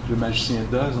rendre compte que le magicien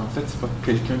d'Oz, en fait, c'est pas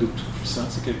quelqu'un de tout puissant,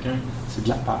 c'est de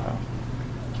la peur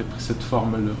qui a pris cette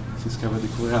forme-là. C'est ce qu'elle va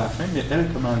découvrir à la fin. Mais elle,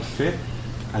 comment elle fait?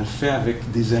 Elle le fait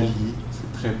avec des alliés. C'est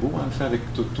très beau. Elle le fait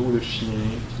avec Toto, le chien,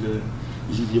 puis le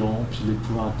lion, puis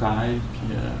l'épouvantail,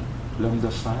 puis l'homme de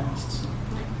fer, c'est ça.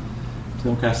 Puis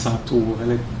donc, elle s'entoure.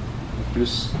 Elle est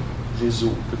plus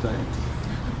réseau, peut-être.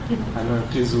 Elle a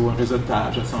un réseau, un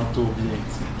réseautage. Elle s'entoure bien.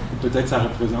 T'sais. Peut-être ça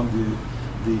représente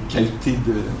des qualités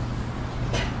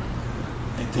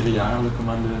intérieures, là,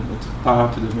 comment notre peur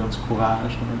peut devenir du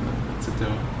courage, etc.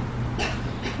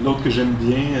 L'autre que j'aime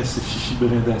bien, c'est Fifi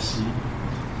Brin d'Acier.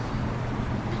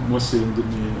 Moi, c'est un de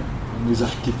mes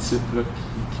archétypes là,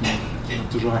 qui m'a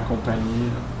toujours accompagné.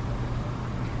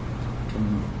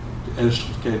 Elle, je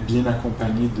trouve qu'elle est bien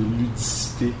accompagnée de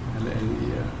ludicité.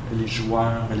 Elle est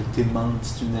joueur, elle est aimante,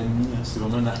 c'est une amie. Hein, c'est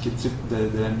vraiment un archétype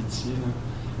de l'amitié. Là.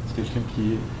 C'est quelqu'un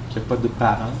qui n'a pas de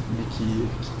parents, mais qui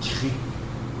crée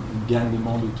une gang de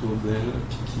monde autour d'elle,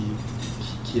 puis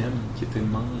qui aime, qui est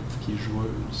aimante, qui est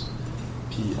joueuse,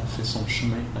 puis elle fait son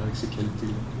chemin avec ces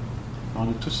qualités-là. Alors,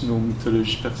 on a tous nos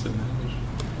mythologies personnelles.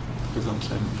 Je présente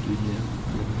les miennes.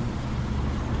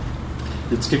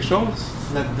 Y a-t-il quelque chose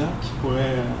là-dedans qui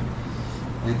pourrait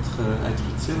être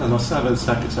utile? Alors ça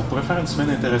pourrait faire une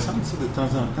semaine intéressante, de temps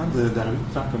en temps, d'arriver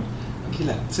à faire comme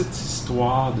la petite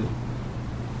histoire de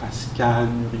Pascal,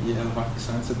 Muriel,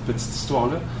 Roxane, cette petite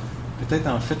histoire-là. Peut-être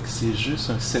en fait que c'est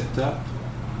juste un setup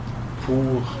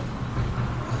pour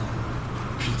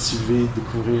cultiver,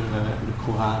 découvrir le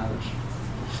courage,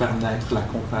 pour faire naître la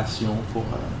compassion, pour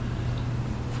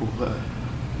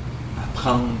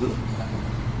apprendre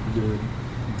le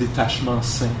détachement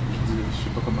sain. Je ne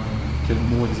sais pas quel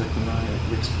mot exactement,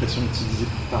 l'expression utilisée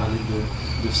pour parler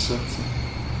de ça. T'sais.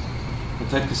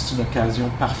 Peut-être que c'est une occasion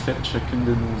parfaite, chacune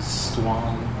de nos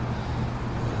histoires,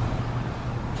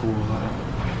 pour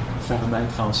faire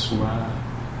naître en soi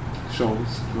quelque chose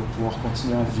qui va pouvoir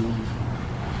continuer à vivre.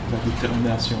 De la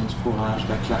détermination, du courage, de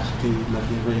la clarté, de la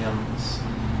bienveillance.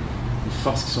 Des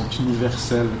forces qui sont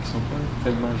universelles, qui ne sont pas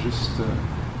tellement juste...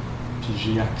 puis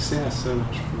j'ai accès à ça. Là.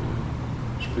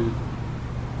 Je peux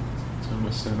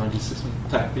c'est un anglicisme,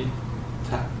 tap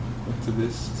into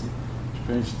this. Je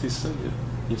peux inviter ça.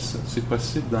 Il y a ça. C'est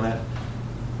possible.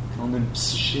 Quand on a une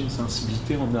psyché, une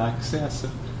sensibilité, on a accès à ça.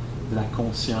 De la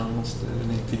conscience, de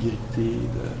l'intégrité,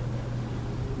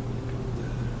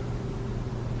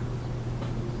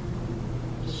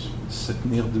 de se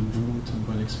tenir debout, c'est une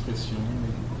bonne expression,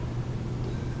 mais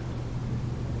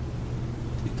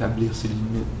d'établir ses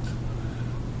limites.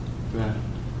 On peut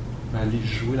aller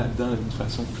jouer là-dedans d'une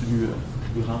façon plus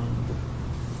grande.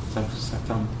 Ça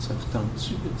vous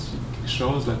tente-tu? Quelque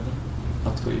chose là-dedans?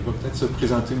 En tout cas, il va peut-être se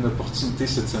présenter une opportunité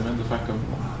cette semaine de faire comme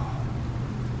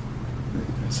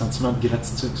un sentiment de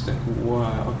gratitude tout à coup. Wow,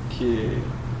 ok,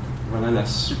 voilà la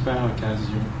super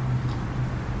occasion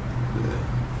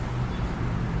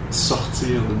de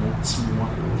sortir de mon petit moi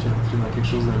et entrer dans quelque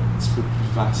chose d'un petit peu plus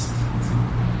vaste.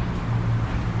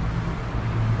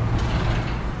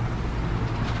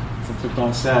 Ça me fait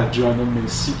penser à Joanna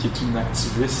Macy, qui est une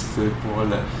activiste pour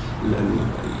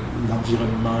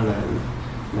l'environnement,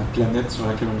 la planète sur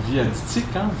laquelle on vit. Elle dit, tu sais,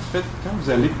 quand vous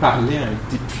allez parler à un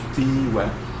député ou à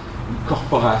une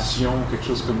corporation, quelque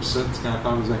chose comme ça, quand elle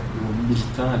parle aux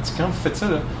militants, elle dit, quand vous faites ça,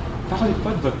 là, parlez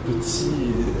pas de votre petit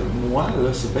moi,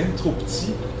 là, c'est bien trop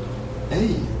petit.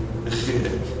 Hey,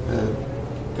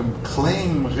 comme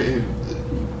claim,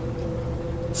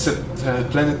 cette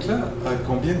planète-là a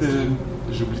combien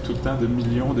j'oublie tout le temps, de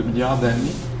millions, de milliards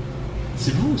d'années?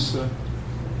 C'est vous, ça.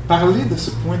 Parlez de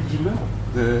ce point de vue-là.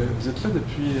 Vous êtes là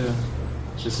depuis,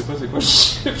 je sais pas c'est quoi, je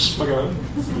suis pas grave,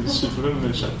 ces chiffres-là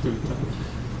m'échappent tout le temps.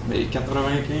 Mais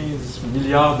 95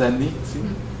 milliards d'années, tu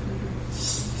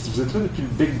sais. vous êtes là depuis le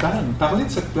Big Bang, parlez de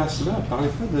cette place-là. Parlez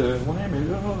pas de ouais, mais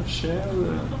là, Shell,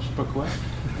 je sais pas quoi.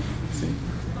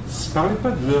 Parlez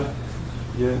pas de là.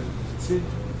 Il y a,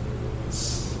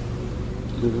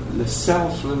 le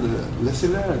self, là,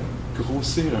 laissez-le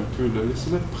grossir un peu, là.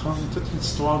 Laissez-le prendre toute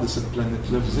l'histoire de cette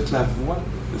planète-là. Vous êtes la voix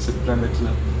de cette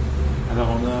planète-là. Alors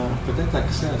on a peut-être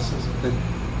accès à ça. C'est peut-être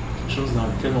quelque chose dans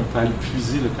lequel on peut aller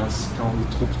puiser là, quand on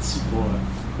est trop petit pour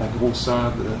la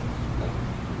grosseur de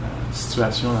la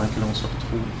situation dans laquelle on se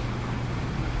retrouve.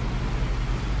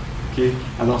 OK.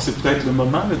 Alors c'est peut-être le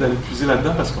moment là, d'aller puiser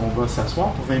là-dedans parce qu'on va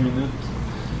s'asseoir pour 20 minutes.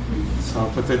 Ça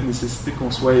va peut-être nécessiter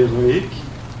qu'on soit héroïque.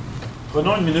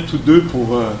 Prenons une minute ou deux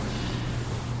pour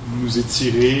nous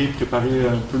étirer, préparer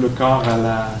un peu le corps à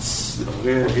la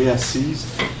réassise.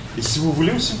 Et si vous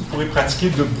voulez aussi, vous pourrez pratiquer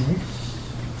debout.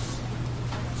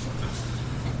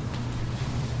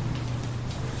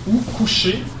 Ou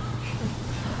couché.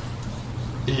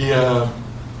 Et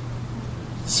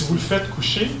si vous le faites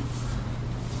coucher,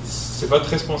 c'est votre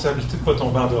responsabilité de ne pas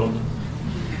tomber endormi.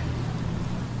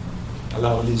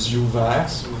 Alors, les yeux ouverts,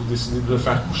 si vous décidez de le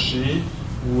faire coucher,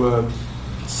 ou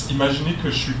imaginez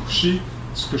que je suis couché,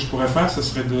 ce que je pourrais faire, ce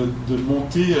serait de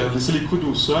monter, laisser les coudes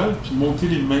au sol, puis monter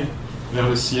les mains vers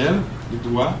le ciel, les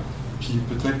doigts, puis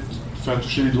peut-être faire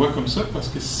toucher les doigts comme ça, parce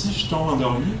que si je tombe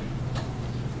endormi,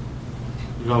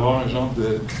 il va y avoir un genre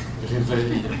de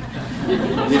réveil,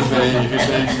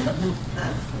 réveil.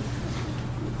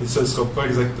 Et ça ne sera pas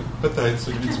exactement, peut-être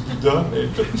celui du Bouddha, mais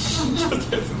peut-être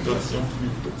une version plus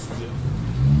quotidienne.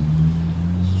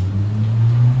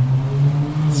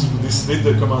 Si vous décidez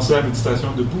de commencer la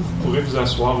méditation debout, vous pourrez vous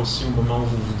asseoir aussi au moment où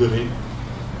vous voudrez.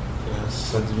 Si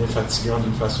ça devient fatigant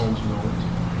d'une façon ou d'une autre.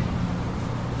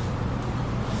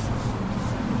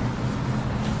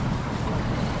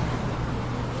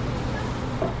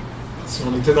 Si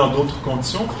on était dans d'autres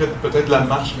conditions, peut-être la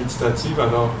marche méditative,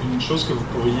 alors une chose que vous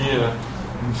pourriez,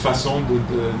 une façon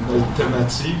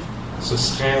d'alternative, ce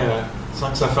serait,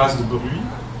 sans que ça fasse de bruit,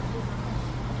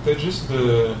 peut-être juste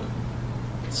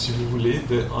si vous voulez,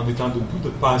 en étant debout, de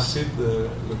passer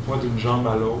le poids d'une jambe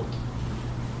à l'autre.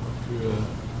 On peut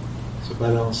se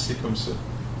balancer comme ça.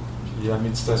 Puis la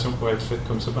méditation pourrait être faite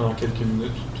comme ça pendant quelques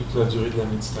minutes, toute la durée de la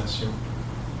méditation.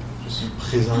 Juste une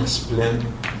présence pleine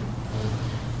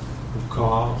au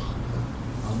corps,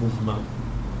 en mouvement.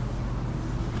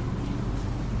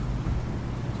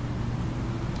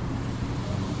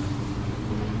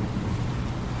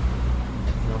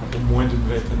 Alors, au moins d'une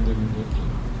vingtaine de minutes.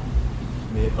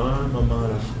 Mais un moment à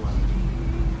la fois.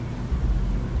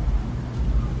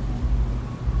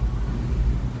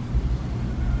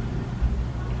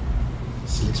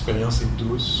 Si l'expérience est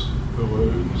douce,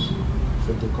 heureuse,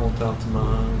 faite de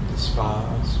contentement,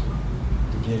 d'espace,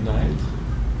 de bien-être,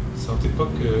 sentez pas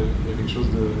qu'il y a quelque chose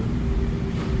que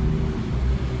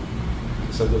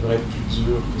ça devrait être plus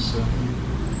dur que ça.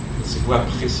 Laissez-vous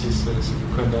apprécier ça,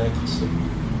 laissez-vous connaître ça.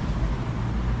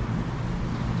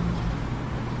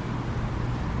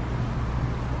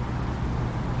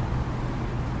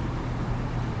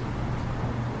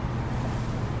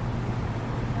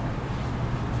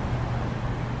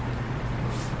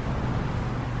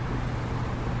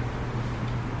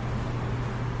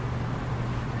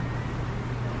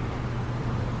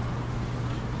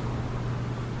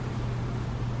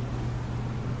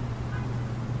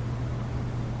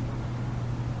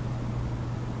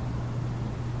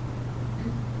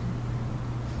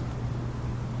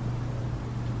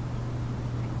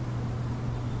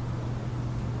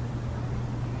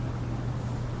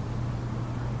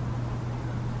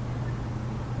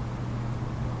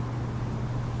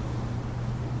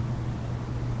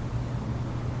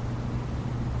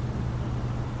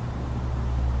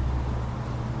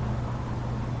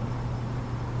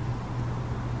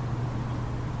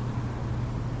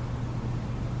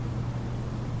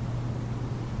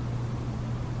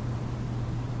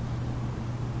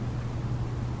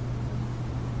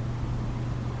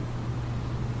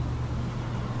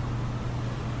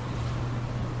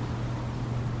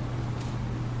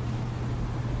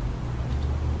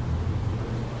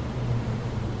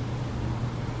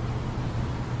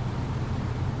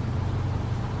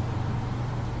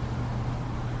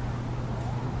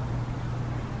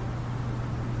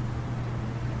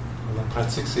 La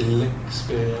pratique, c'est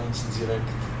l'expérience directe.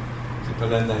 C'est pas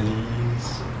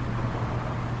l'analyse.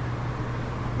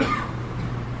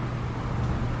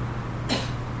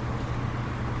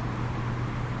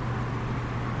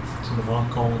 C'est une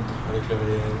rencontre avec le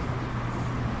réel.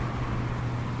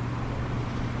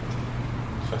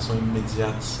 De façon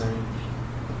immédiate, simple,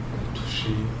 de toucher,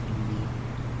 lui.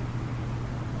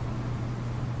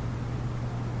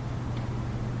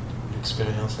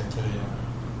 L'expérience intérieure.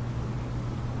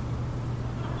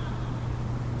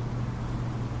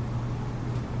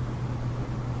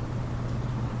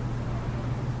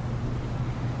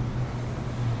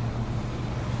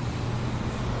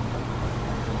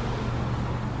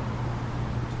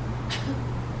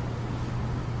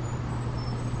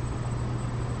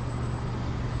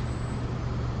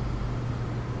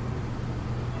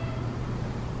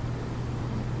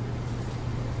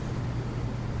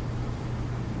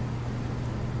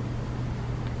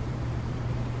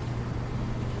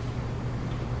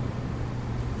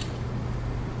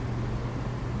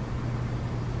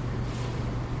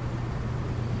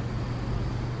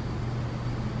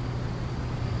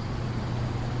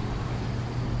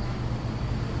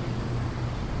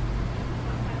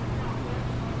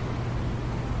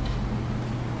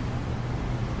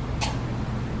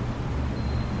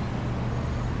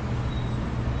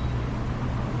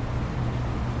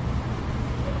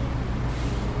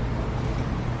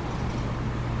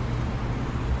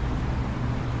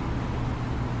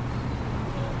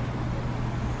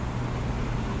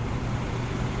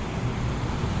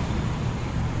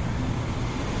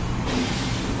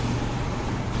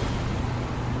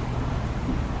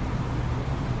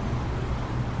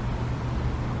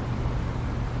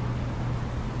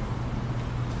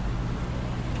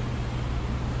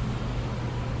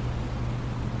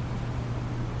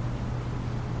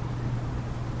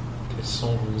 Quels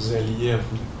sont vos alliés à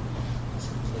vous,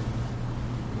 cette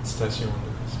méditation-là?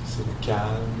 Est-ce que c'est le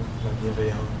calme, la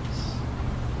bienveillance,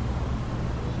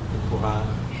 le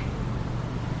courage,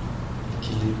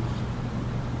 l'équilibre,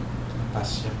 la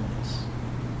patience,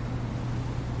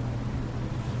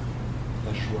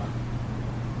 la joie?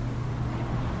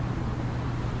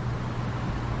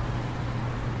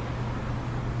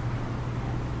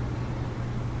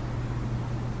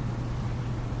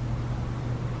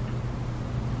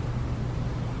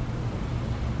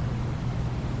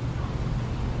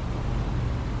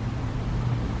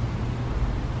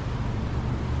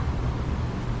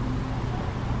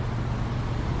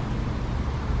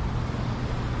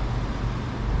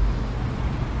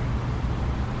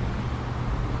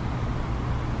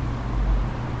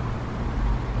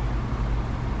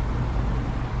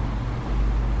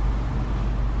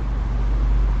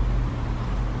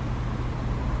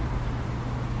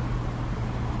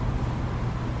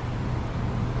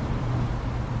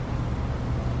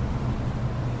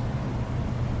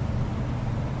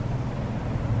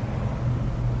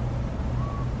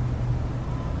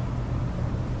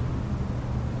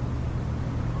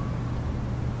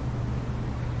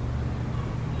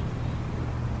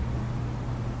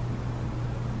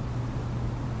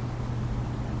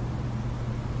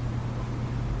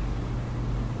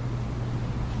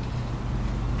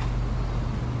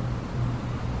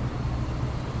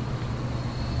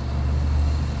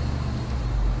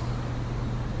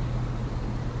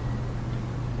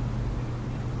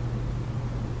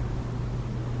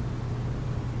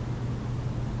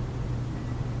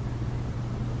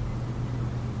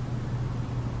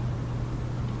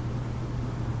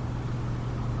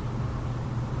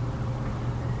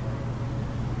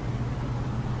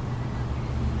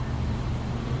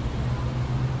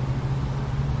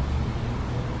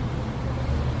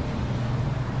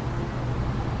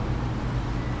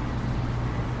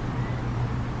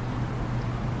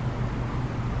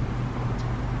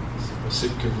 C'est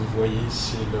possible que vous voyez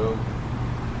ici et là,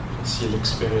 fassiez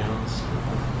l'expérience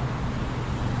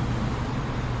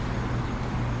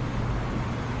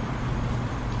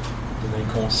de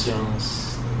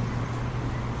l'inconscience,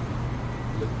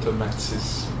 de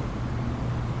l'automatisme,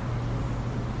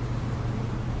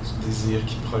 du désir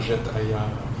qui projette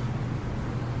ailleurs.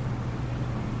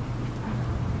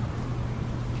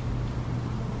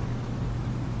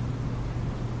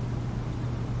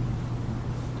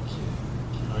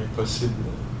 Possible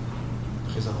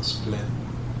présence pleine,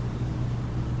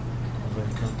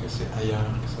 convaincant que c'est ailleurs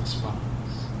que ça se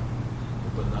passe,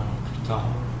 au bonheur plus tard,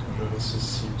 quand j'aurai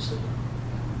ceci ou cela.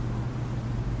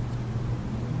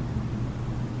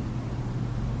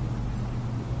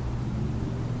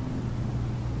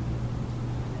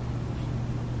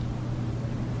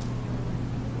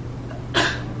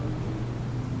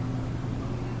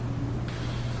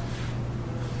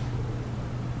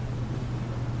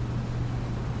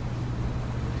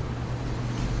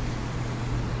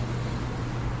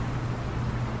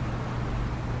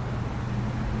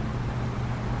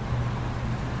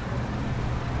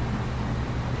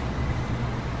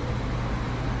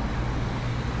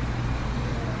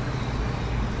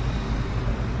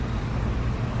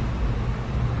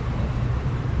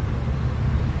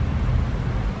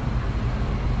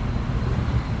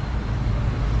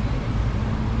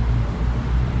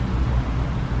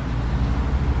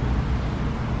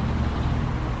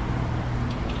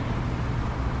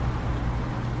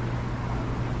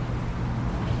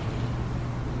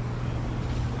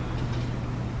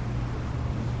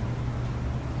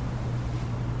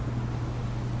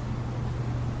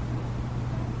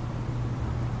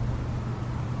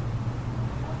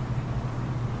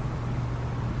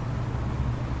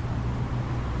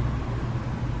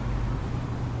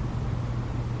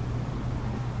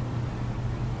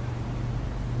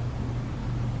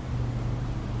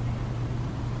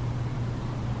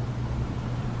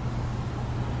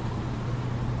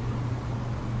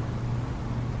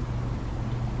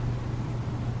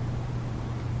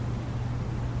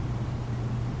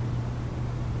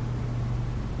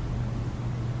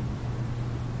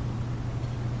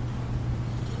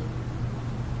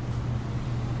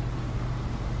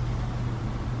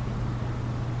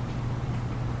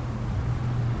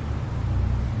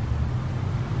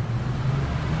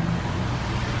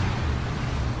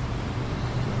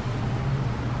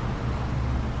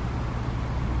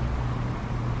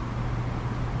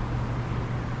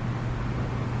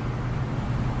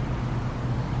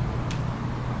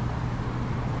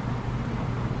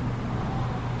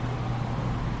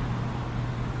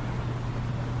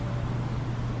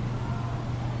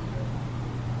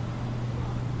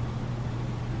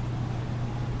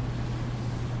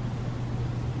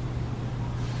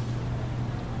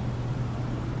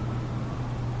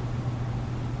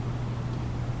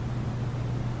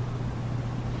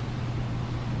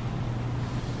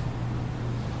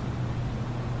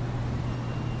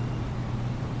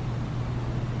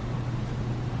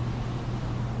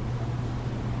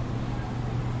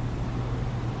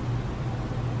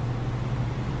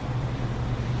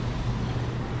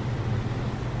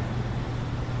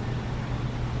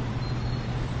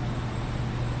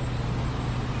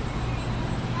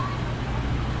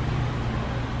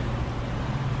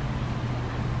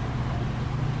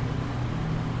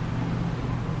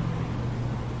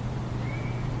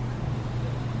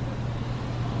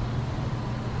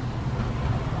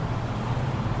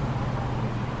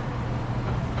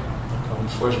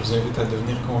 fois, je vous invite à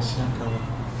devenir conscient quand,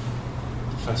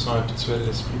 de façon habituelle,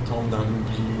 l'esprit tombe dans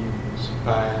l'oubli, se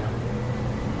perd,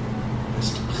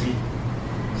 l'esprit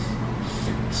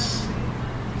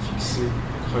fixé,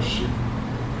 accroché,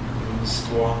 une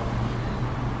histoire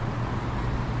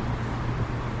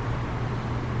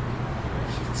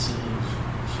fictive,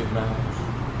 éphémère.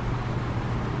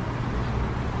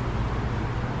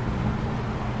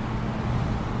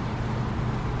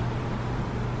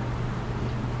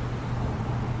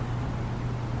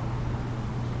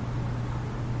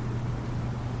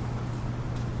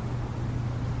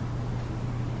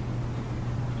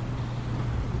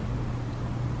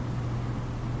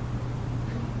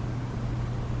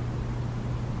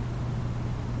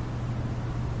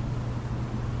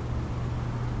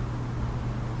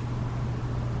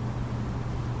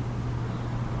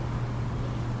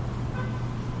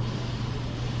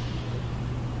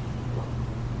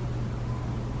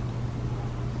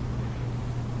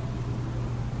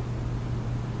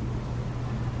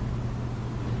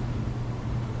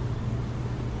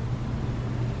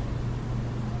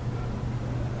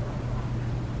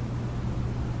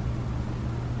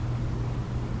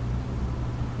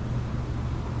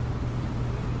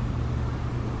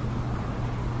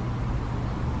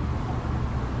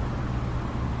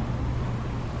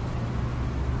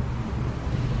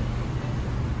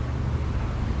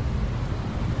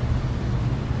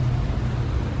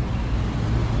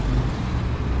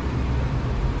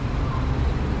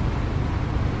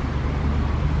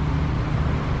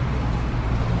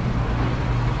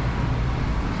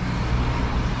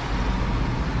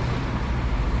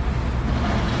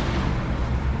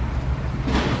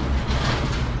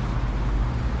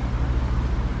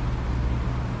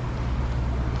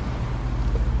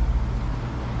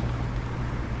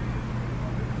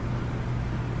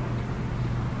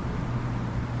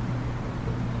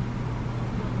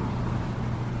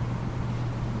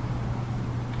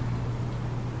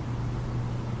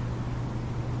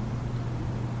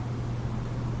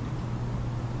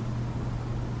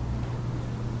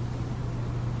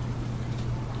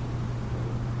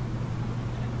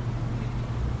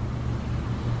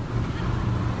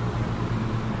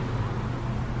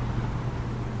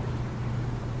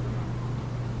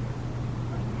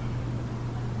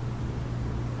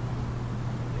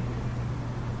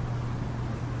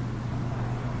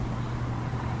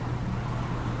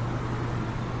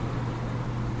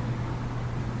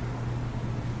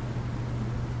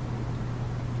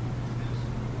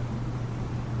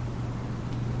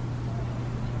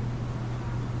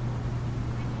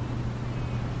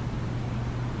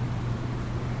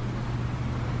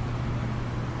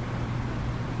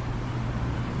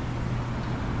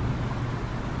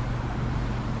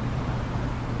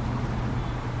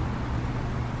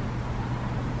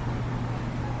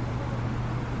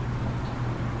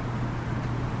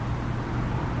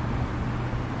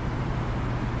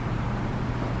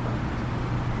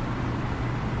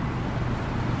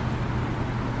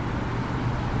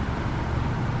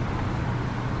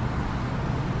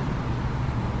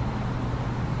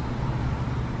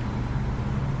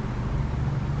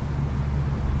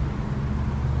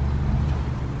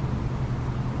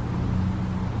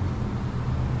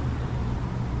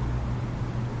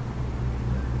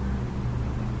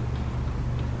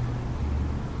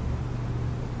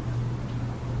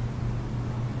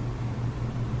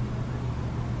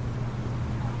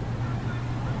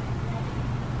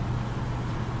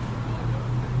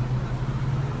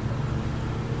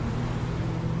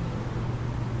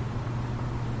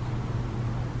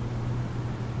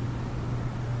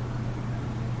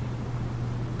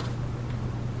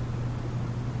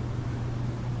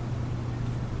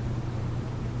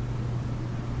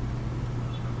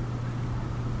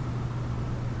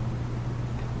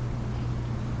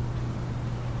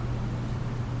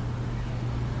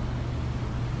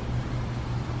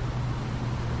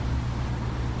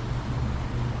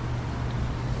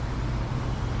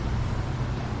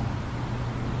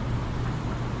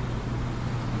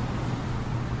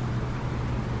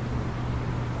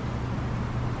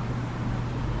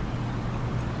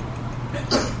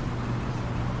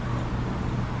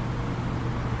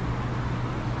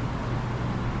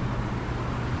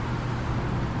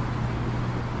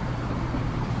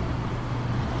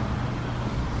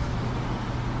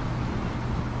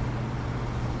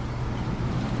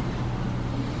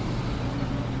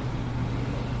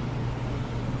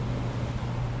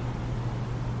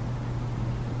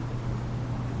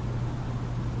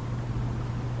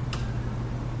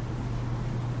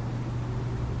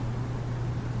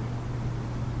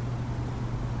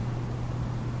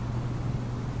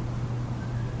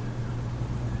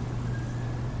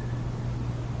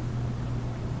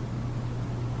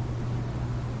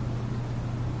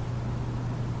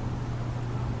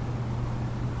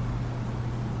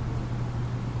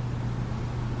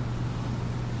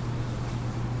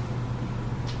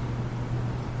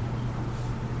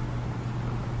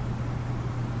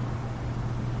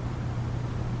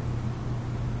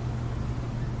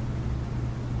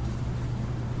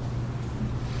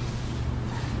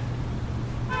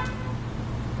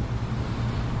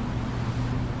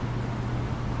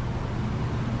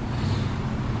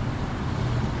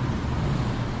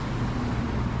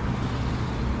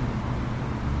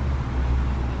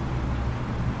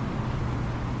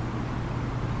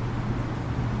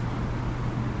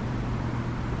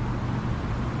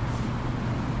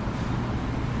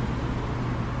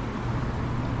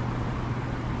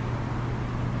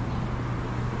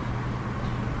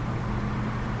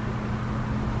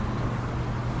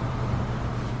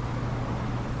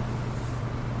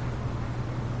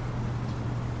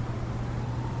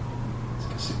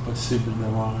 c'est possible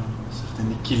d'avoir un certain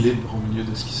équilibre au milieu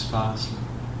de ce qui se passe, là.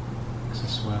 Que ce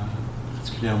soit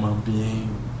particulièrement bien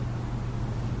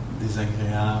ou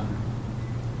désagréable,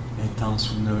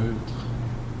 intense ou neutre.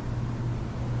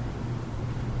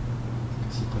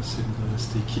 C'est possible de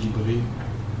rester équilibré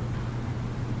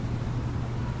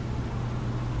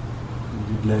au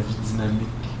milieu de la vie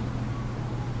dynamique,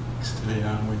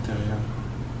 extérieure ou intérieure.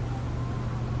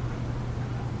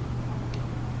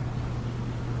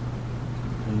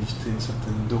 Inviter une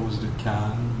certaine dose de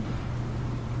calme,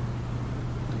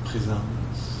 de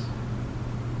présence,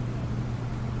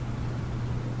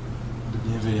 de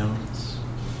bienveillance.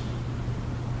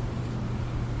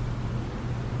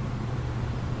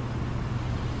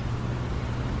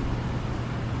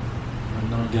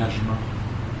 Un engagement.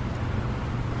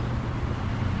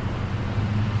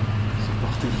 Se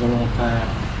porter volontaire,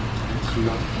 être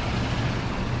là.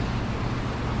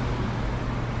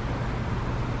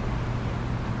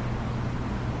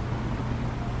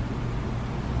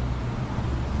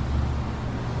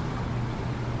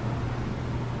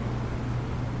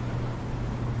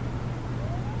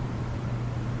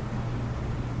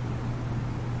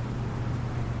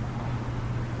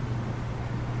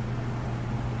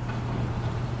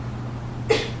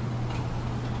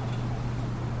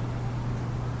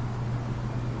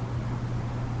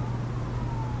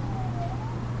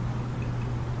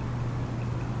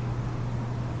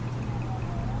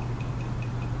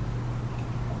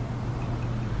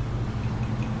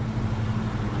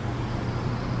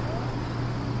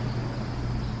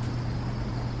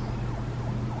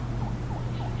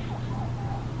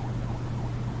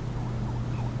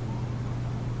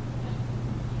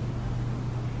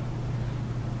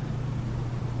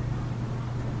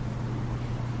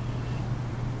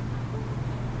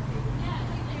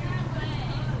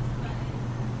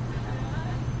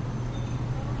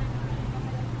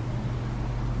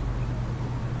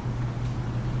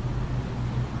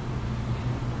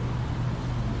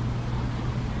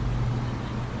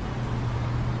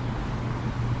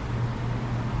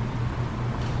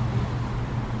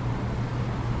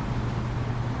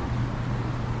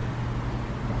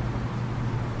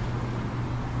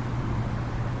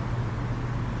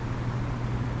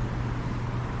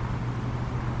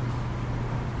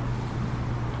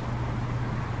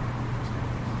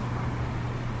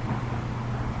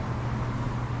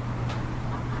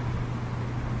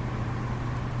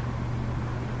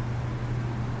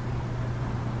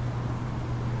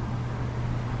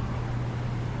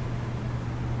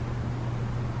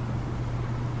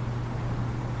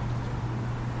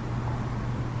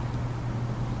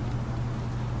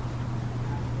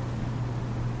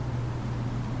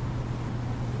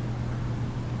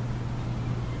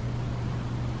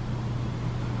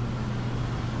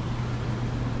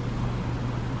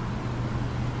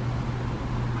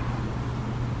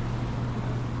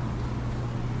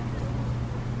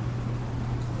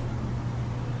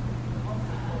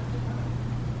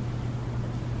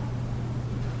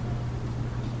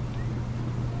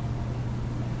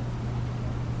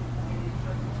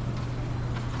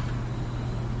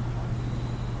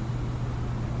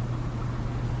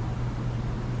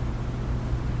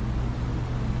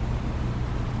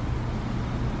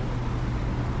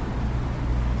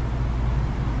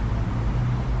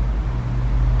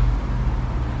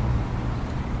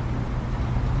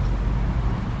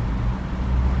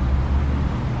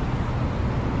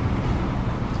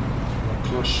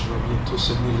 Je vais bientôt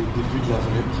sonner le début de la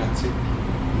vraie pratique.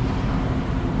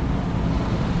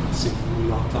 C'est vous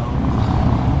l'entendre,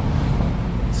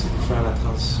 c'est vous faire la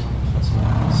transition de façon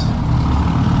inconsciente.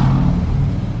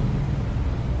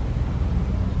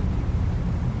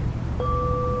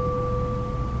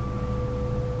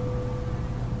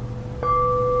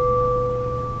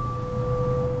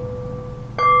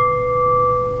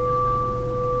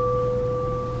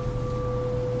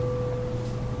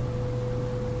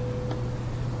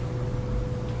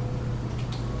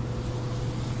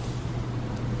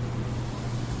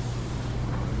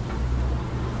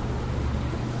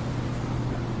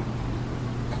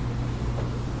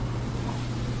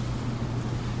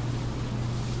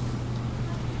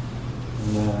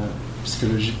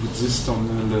 Psychologie bouddhiste, on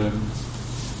a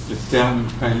le terme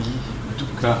pali,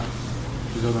 dukkha.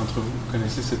 Plusieurs d'entre vous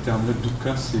connaissez ce terme-là.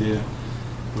 Dukkha,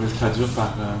 on pourrait le traduire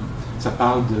par... ça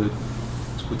parle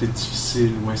du côté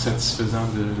difficile ou insatisfaisant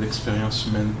de l'expérience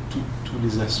humaine, tous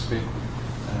les aspects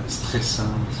stressants,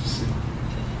 difficiles.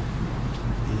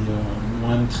 Et un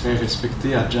moine très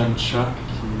respecté, Ajahn Chah,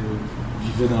 qui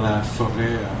vivait dans la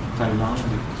forêt en Thaïlande,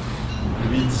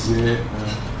 lui disait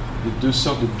il y a deux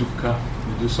sortes de dukkha.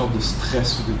 Deux sortes de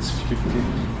stress ou de difficultés.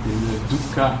 Il y a le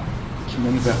dukkha qui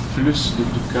mène vers plus de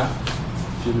dukkha,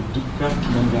 puis le dukkha qui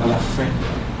mène vers la fin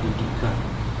de dukkha.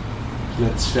 Puis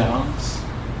la différence,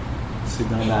 c'est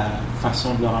dans la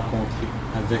façon de le rencontrer,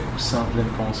 avec ou sans pleine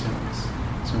conscience.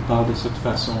 Si on parle de ça de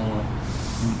façon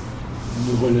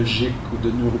neurologique ou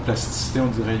de neuroplasticité, on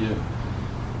dirait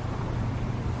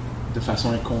de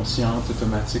façon inconsciente,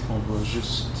 automatique, on va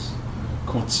juste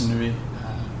continuer à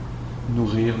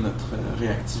nourrir notre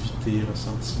réactivité,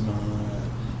 ressentiment,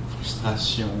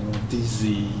 frustration,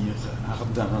 désir,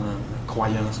 ardent,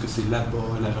 croyance que c'est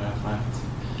là-bas la vraie affaire.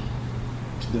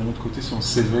 Puis de l'autre côté, si on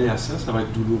s'éveille à ça, ça va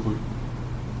être douloureux.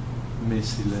 Mais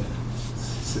c'est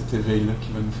cet éveil-là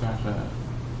qui va nous faire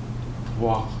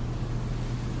pouvoir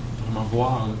vraiment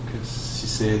voir que si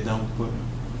c'est aidant ou pas,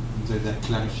 nous aider à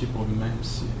clarifier pour nous-mêmes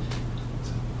si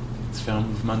les différents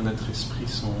mouvements de notre esprit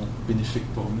sont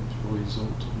bénéfiques pour nous et pour les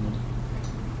autres ou non.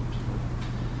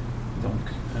 Donc,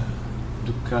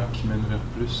 dukkha qui mène vers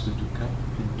plus de dukkha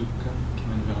et dukkha qui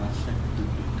mène vers la fin de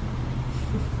dukkha.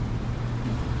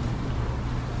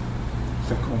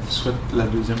 Fait qu'on vous souhaite la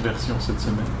deuxième version cette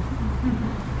semaine.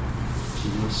 Puis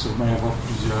il va sûrement y avoir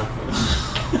plusieurs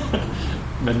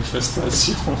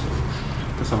manifestations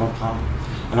que ça va prendre.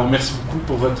 Alors merci beaucoup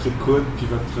pour votre écoute puis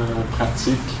votre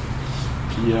pratique.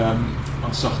 Puis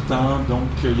en sortant, donc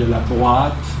il y a la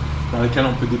boîte dans laquelle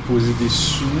on peut déposer des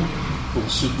sous pour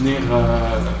soutenir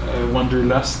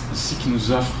Wanderlust ici qui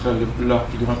nous offre leur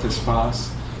plus grand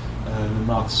espace le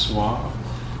mardi soir.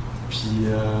 Puis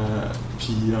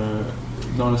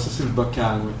non, là, ça c'est le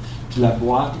bocal, oui. Puis la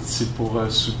boîte, c'est pour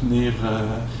soutenir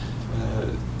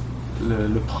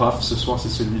le prof. Ce soir, c'est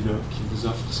celui-là qui vous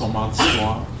offre son mardi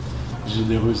soir,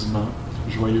 généreusement,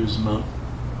 joyeusement.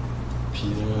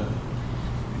 Puis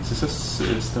c'est ça,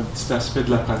 c'est un petit aspect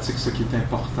de la pratique, ce qui est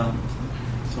important.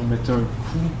 Si on mettait un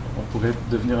coup, on pourrait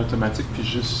devenir automatique, puis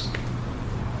juste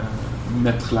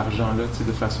mettre l'argent là,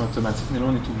 de façon automatique. Mais là,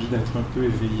 on est obligé d'être un peu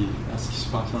éveillé à ce qui se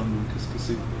passe en nous. Qu'est-ce que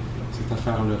c'est cette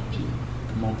affaire-là, puis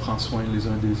comment on prend soin les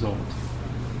uns des autres.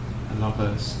 Alors,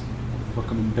 on voit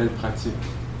comme une belle pratique.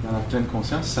 Dans la pleine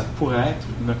conscience, ça pourrait être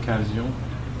une occasion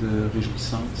de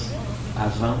réjouissance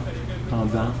avant,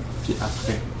 pendant, puis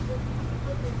après.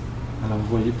 Alors, vous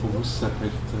voyez pour vous si ça peut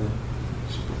être, je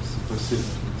ne sais pas si c'est possible,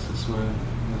 que ce soit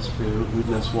un aspect heureux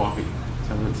de la soirée.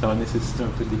 Ça va nécessiter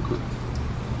un peu d'écoute.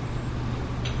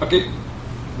 OK.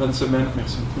 Bonne semaine.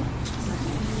 Merci beaucoup.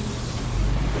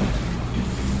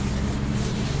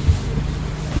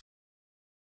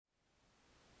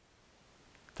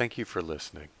 Thank you for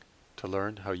listening. To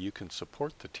learn how you can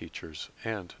support the teachers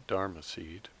and Dharma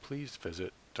Seed, please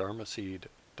visit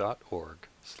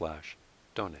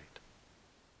dharmaseed.org/donate.